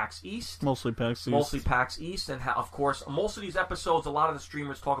about PAX East. Mostly PAX East. And how, of course, most of these episodes, a lot of the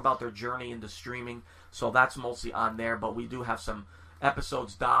streamers talk about their journey into streaming. So that's mostly on there. But we do have some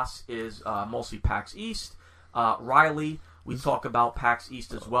episodes. DOS is mostly PAX East. Riley, we talk about PAX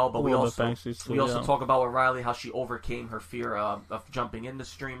East as well. But we also talk about with Riley how she overcame her fear of jumping into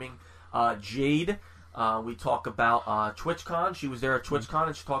streaming. Jade, we talk about TwitchCon. She was there at TwitchCon,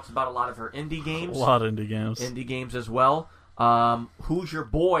 and she talks about a lot of her indie games. A lot of indie games. Indie games as well. Who's Your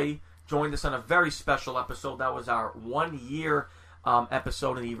Boy joined us on a very special episode. That was our 1 year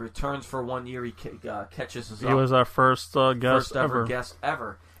episode, and he returns for 1 year. He catches us up. He was our first guest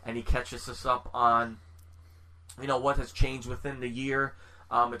ever. And he catches us up on, what has changed within the year.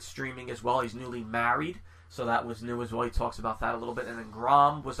 It's streaming as well. He's newly married, so that was new as well. He talks about that a little bit. And then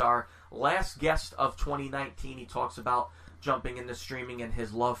Grom was our last guest of 2019. He talks about jumping into streaming and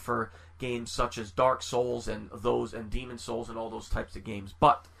his love for games such as Dark Souls and Demon Souls and all those types of games.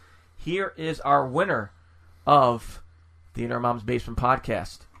 But here is our winner of the In Our Mom's Basement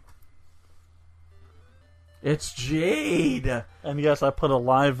podcast. It's Jade. And yes, I put a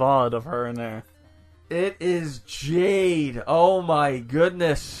live VOD of her in there. It is Jade. Oh my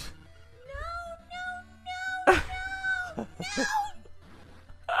goodness. No.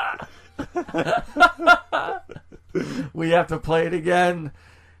 We have to play it again.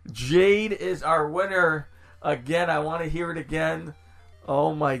 Jade is our winner. Again, I want to hear it again.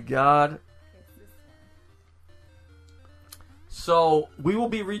 Oh my God. So we will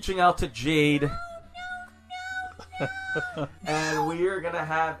be reaching out to Jade, and we are gonna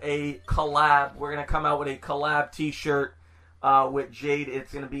have a collab. We're gonna come out with a collab T-shirt with Jade.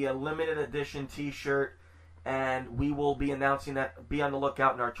 It's gonna be a limited edition T-shirt, and we will be announcing that. Be on the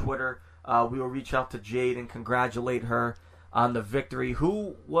lookout in our Twitter. We will reach out to Jade and congratulate her on the victory.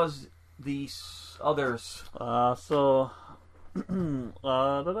 Who was the others?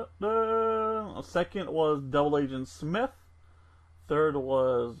 Second was Devil Agent Smith. Third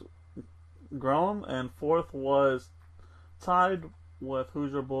was Grom, and fourth was tied with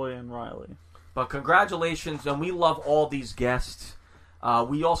Who's Your Boy and Riley. But congratulations, and we love all these guests.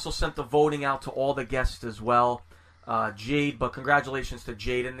 We also sent the voting out to all the guests as well. Jade, but congratulations to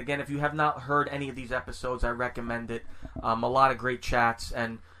Jade. And again, if you have not heard any of these episodes, I recommend it. A lot of great chats,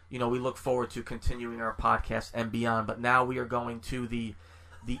 and we look forward to continuing our podcast and beyond. But now we are going to the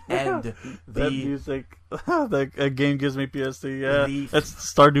end. That music, that game gives me PST. Yeah, it's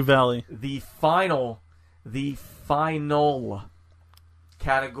Stardew Valley. The final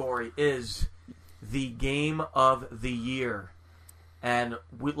category is the game of the year. And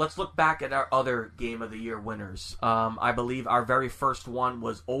let's look back at our other Game of the Year winners. I believe our very first one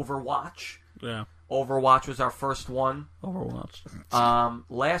was Overwatch. Yeah. Overwatch was our first one. Overwatch.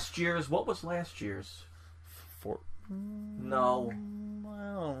 Last year's... What was last year's? No.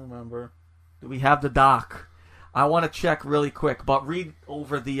 I don't remember. Do we have the doc? I want to check really quick, but read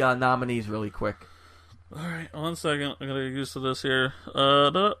over the nominees really quick. Alright, 1 second. I gotta get used to this here.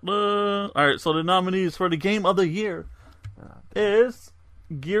 Alright, so the nominees for the Game of the Year is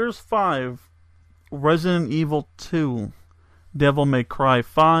Gears 5, Resident Evil 2, Devil May Cry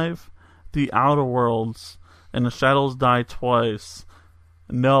 5, The Outer Worlds, and The Shadows Die Twice.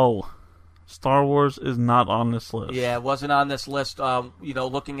 No, Star Wars is not on this list. Yeah, it wasn't on this list.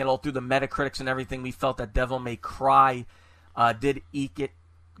 Looking at all through the Metacritics and everything, we felt that Devil May Cry did get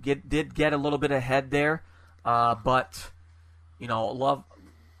a little bit ahead there. But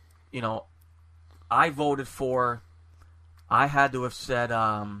I voted for... I had to have said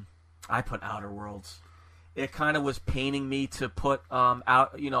I put Outer Worlds. It kind of was paining me to put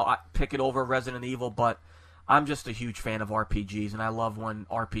pick it over Resident Evil, but I'm just a huge fan of RPGs, and I love when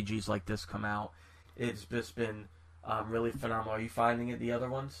RPGs like this come out. It's just been really phenomenal. Are you finding it, the other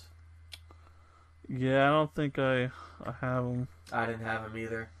ones? Yeah, I don't think I have them. I didn't have them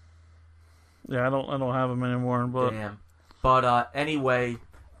either. Yeah, I don't have them anymore. But damn. But anyway,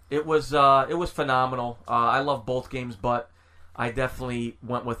 it was phenomenal. I love both games, but I definitely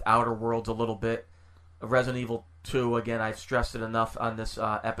went with Outer Worlds a little bit. Resident Evil 2, again, I've stressed it enough on this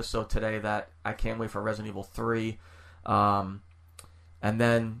episode today that I can't wait for Resident Evil 3. And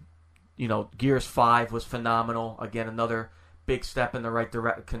then, Gears 5 was phenomenal. Again, another big step in the right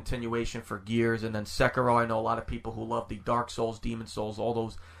continuation for Gears. And then Sekiro, I know a lot of people who love the Dark Souls, Demon Souls, all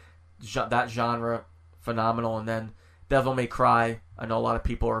those, that genre, phenomenal. And then Devil May Cry, I know a lot of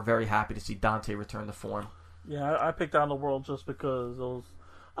people are very happy to see Dante return to form. Yeah, I picked Outer Worlds just because it was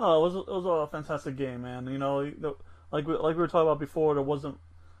a fantastic game, man. Like we were talking about before,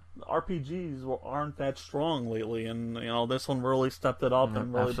 RPGs aren't that strong lately, and this one really stepped it up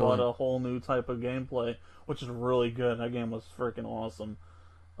and really brought a whole new type of gameplay, which is really good. That game was freaking awesome.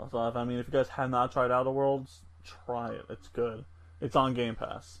 So if you guys have not tried Outer Worlds, try it. It's good. It's on Game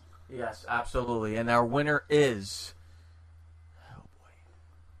Pass. Yes, absolutely. And our winner is...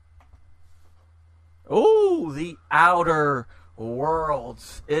 Oh, The Outer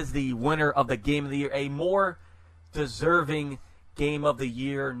Worlds is the winner of the Game of the Year. A more deserving Game of the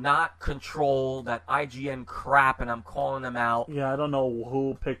Year, not Control, that IGN crap, and I'm calling them out. Yeah, I don't know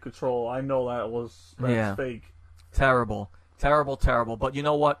who picked Control. I know that's fake. Terrible. But you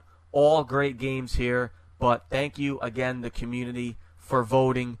know what? All great games here, but thank you again, the community, for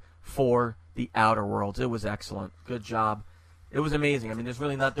voting for The Outer Worlds. It was excellent. Good job. It was amazing.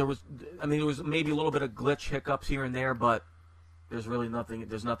 There was maybe a little bit of glitch hiccups here and there, but there's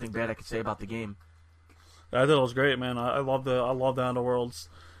nothing bad I could say about the game. I thought it was great, man. I love the Outer Worlds,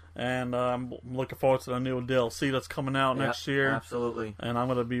 and I'm looking forward to the new DLC that's coming out next year. Absolutely. And I'm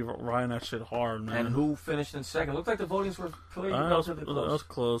gonna be riding that shit hard, man. And who finished in second? Looked like the votings were relatively close. That was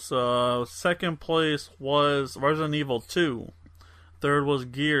close. Second place was Resident Evil 2. Third was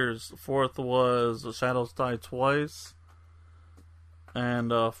Gears. Fourth was The Shadows Die Twice.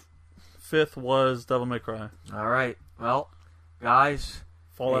 And fifth was Devil May Cry. All right. Well, guys.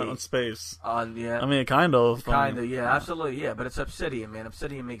 Fallout in space. Yeah. Kind of. Yeah, absolutely, yeah. But it's Obsidian, man.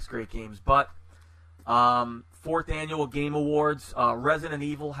 Obsidian makes great games. But fourth annual Game Awards. Resident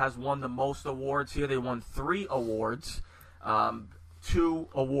Evil has won the most awards here. They won 3 awards. 2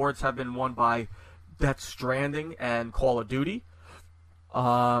 awards have been won by Death Stranding and Call of Duty.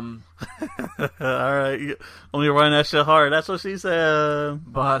 Um, All right, only running that shit hard. That's what she said.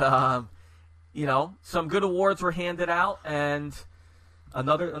 but you know, some good awards were handed out, and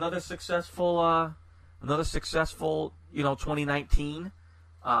another successful 2019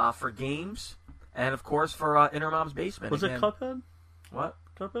 for games, and of course for Inner Mom's Basement. Was it Cuphead? What?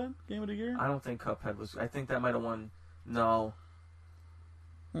 Cuphead Game of the Year? I don't think Cuphead was. I think that might have won. No.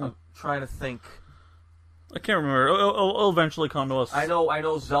 I'm trying to think. I can't remember. It'll eventually come to us. I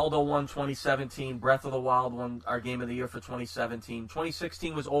know Zelda won 2017. Breath of the Wild won our Game of the Year for 2017.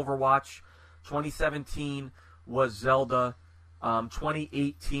 2016 was Overwatch. 2017 was Zelda.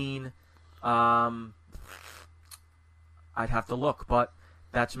 2018, I'd have to look, but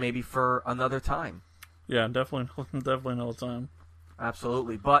that's maybe for another time. Yeah, definitely another time.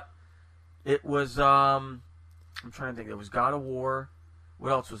 Absolutely, but it was. I'm trying to think. It was God of War.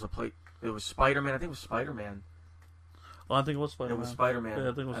 What else was a play? It was Spider-Man. I think it was Spider-Man. Well, I think it was Spider-Man. It was Spider-Man. Yeah,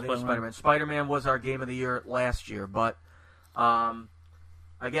 I think it was Spider-Man. Spider-Man was our Game of the Year last year, but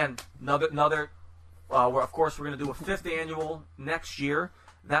again, another. Of course, we're going to do a 5th annual next year.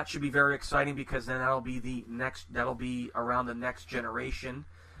 That should be very exciting because then that'll be around the next generation.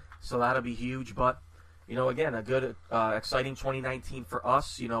 So that'll be huge. But, you know, again, a good, exciting 2019 for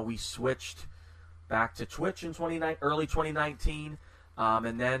us. You know, we switched back to Twitch in early 2019.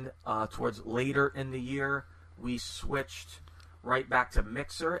 And then towards later in the year, we switched right back to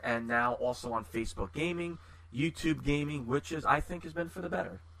Mixer and now also on Facebook Gaming, YouTube Gaming, which I think has been for the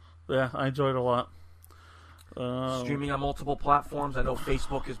better. Yeah, I enjoyed it a lot. Streaming on multiple platforms. I know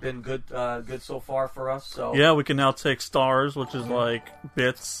Facebook has been good so far for us. So yeah, we can now take stars, which is like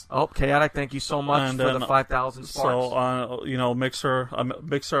bits. Oh, Chaotic, thank you so much for the 5,000 sparks. So, you know, Mixer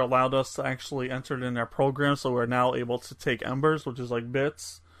allowed us to actually enter it in their program, so we're now able to take embers, which is like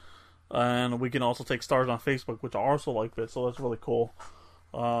bits, and we can also take stars on Facebook, which are also like bits. So that's really cool.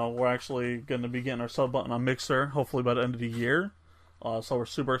 We're actually going to be getting our sub button on Mixer, hopefully by the end of the year. So we're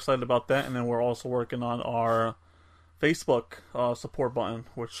super excited about that, and then we're also working on our Facebook support button,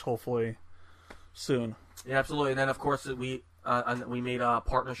 which hopefully soon. Yeah, absolutely. And then of course we made a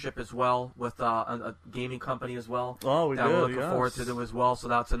partnership as well with a gaming company as well. Oh, we that did. We're looking forward to do as well. So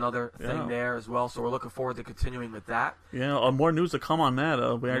that's another thing there as well. So we're looking forward to continuing with that. Yeah, more news to come on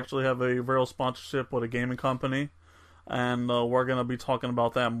that. We actually have a real sponsorship with a gaming company, and we're going to be talking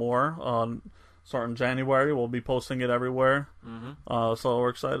about that more. Starting January, we'll be posting it everywhere. Mm-hmm. So we're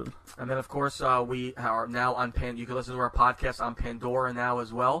excited. And then, of course, we are now on you can listen to our podcast on Pandora now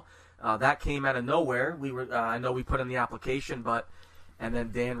as well. That came out of nowhere. We were, I know we put in the application, and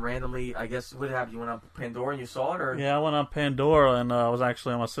then Dan randomly, I guess, what happened? You went on Pandora and you saw it, or? Yeah, I went on Pandora, and I was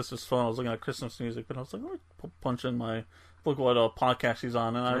actually on my sister's phone. I was looking at Christmas music, but I was like, punch in look what podcast she's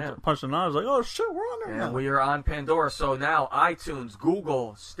on, and I punched it on. I was like, oh shit, we're on there now. We are on Pandora, so now iTunes,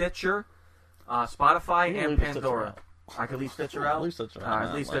 Google, Stitcher, Spotify, and Pandora. I can leave Stitcher out? Leave Stitcher out. All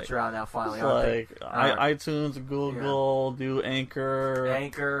right, leave Stitcher out now, finally. iTunes, Google, do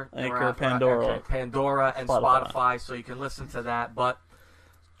Anchor, Pandora, and Spotify, so you can listen to that. But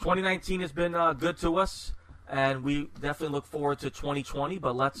 2019 has been good to us, and we definitely look forward to 2020.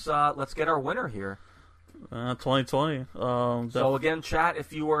 But let's get our winner here. 2020. So again, chat,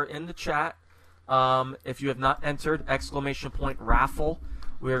 if you were in the chat, if you have not entered, ! Raffle.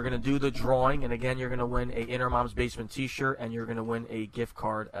 We are going to do the drawing, and again, you're going to win a Inner Mom's Basement t-shirt, and you're going to win a gift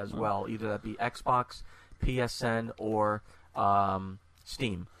card as well. Either that be Xbox, PSN, or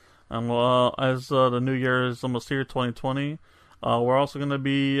Steam. And as the new year is almost here, 2020, we're also going to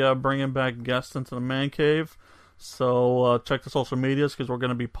be bringing back guests into the man cave. So check the social medias, because we're going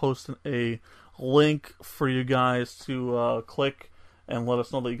to be posting a link for you guys to click and let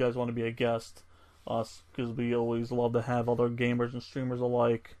us know that you guys want to be a guest. Us, because we always love to have other gamers and streamers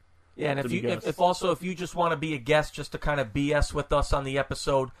alike. Yeah, and if you just want to be a guest, just to kind of BS with us on the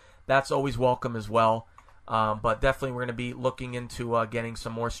episode, that's always welcome as well. But definitely, we're going to be looking into getting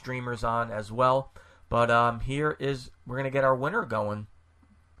some more streamers on as well. But we're going to get our winner going.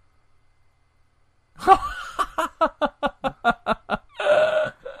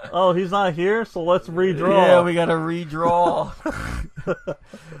 Oh, he's not here, so let's redraw. Yeah, we got to redraw.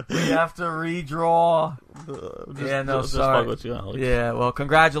 We have to redraw. Sorry. Yeah, well,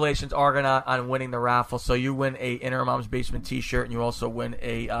 congratulations, Argonaut, on winning the raffle. So you win a Inner Mom's Basement t-shirt, and you also win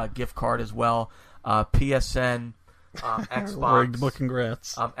a gift card as well. PSN, Xbox. Well,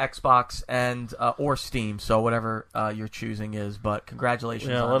 congrats. Xbox and or Steam, so whatever your choosing is. But congratulations.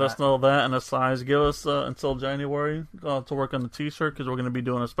 Yeah, let us know that and the size. Give us until January to work on the t-shirt, because we're going to be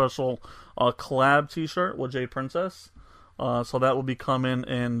doing a special collab t-shirt with Jade Princess. So that will be coming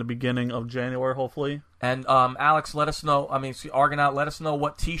in the beginning of January, hopefully. And Alex, let us know. Argonaut, let us know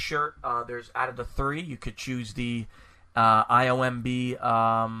what T-shirt. There's out of the 3, you could choose the IOMB,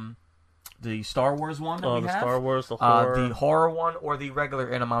 the Star Wars one that we have. Star Wars, the horror. The horror one, or the regular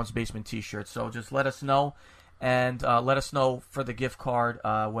In a Mom's Basement T-shirt. So just let us know, and let us know for the gift card,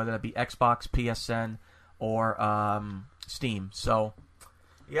 whether that be Xbox, PSN, or Steam. So,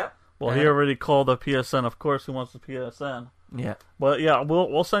 yep. Well, he already called the PSN. Of course, he wants the PSN. Yeah. But yeah,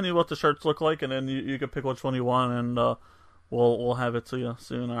 we'll send you what the shirts look like, and then you can pick which one you want, and we'll have it to you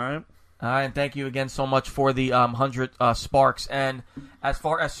soon. All right. All right, and thank you again so much for the 100 Sparks. And as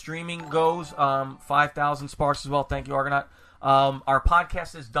far as streaming goes, 5,000 Sparks as well. Thank you, Argonaut. Our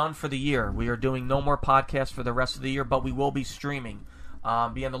podcast is done for the year. We are doing no more podcasts for the rest of the year, but we will be streaming.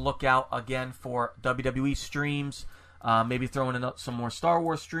 Be on the lookout again for WWE streams. Maybe throwing in some more Star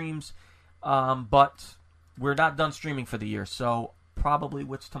Wars streams. But we're not done streaming for the year. So probably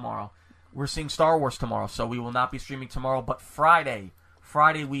tomorrow? We're seeing Star Wars tomorrow. So we will not be streaming tomorrow. But Friday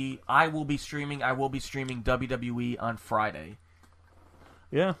I will be streaming. I will be streaming WWE on Friday.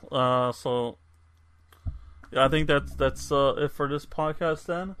 Yeah. So yeah, I think that's it for this podcast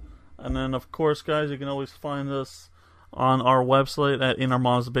then. And then of course, guys, you can always find us on our website at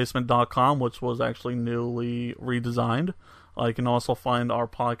InOurMomsBasement.com, which was actually newly redesigned. You can also find our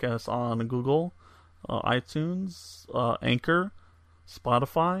podcast on Google, iTunes, Anchor,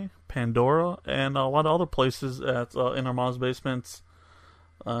 Spotify, Pandora, and a lot of other places at In Our Mom's Basements.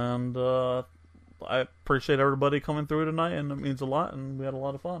 And I appreciate everybody coming through tonight, and it means a lot, and we had a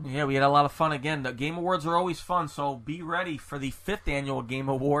lot of fun. Yeah, we had a lot of fun. Again, the Game Awards are always fun, so be ready for the 5th annual Game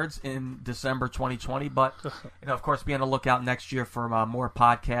Awards in December 2020. But, of course, be on the lookout next year for more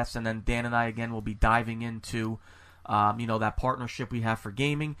podcasts, and then Dan and I, again, will be diving into, that partnership we have for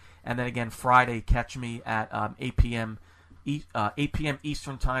gaming. And then, again, Friday, catch me at 8 p.m.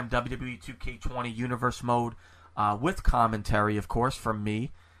 Eastern Time, WWE 2K20 Universe Mode, with commentary, of course, from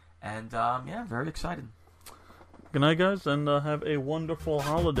me. And, very excited. Good night, guys, and have a wonderful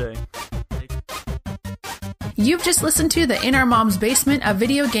holiday. You've just listened to the In Our Mom's Basement, a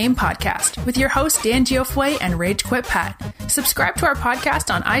video game podcast with your hosts Dan Giofue and Rage Quit Pat. Subscribe to our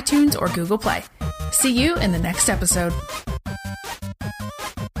podcast on iTunes or Google Play. See you in the next episode.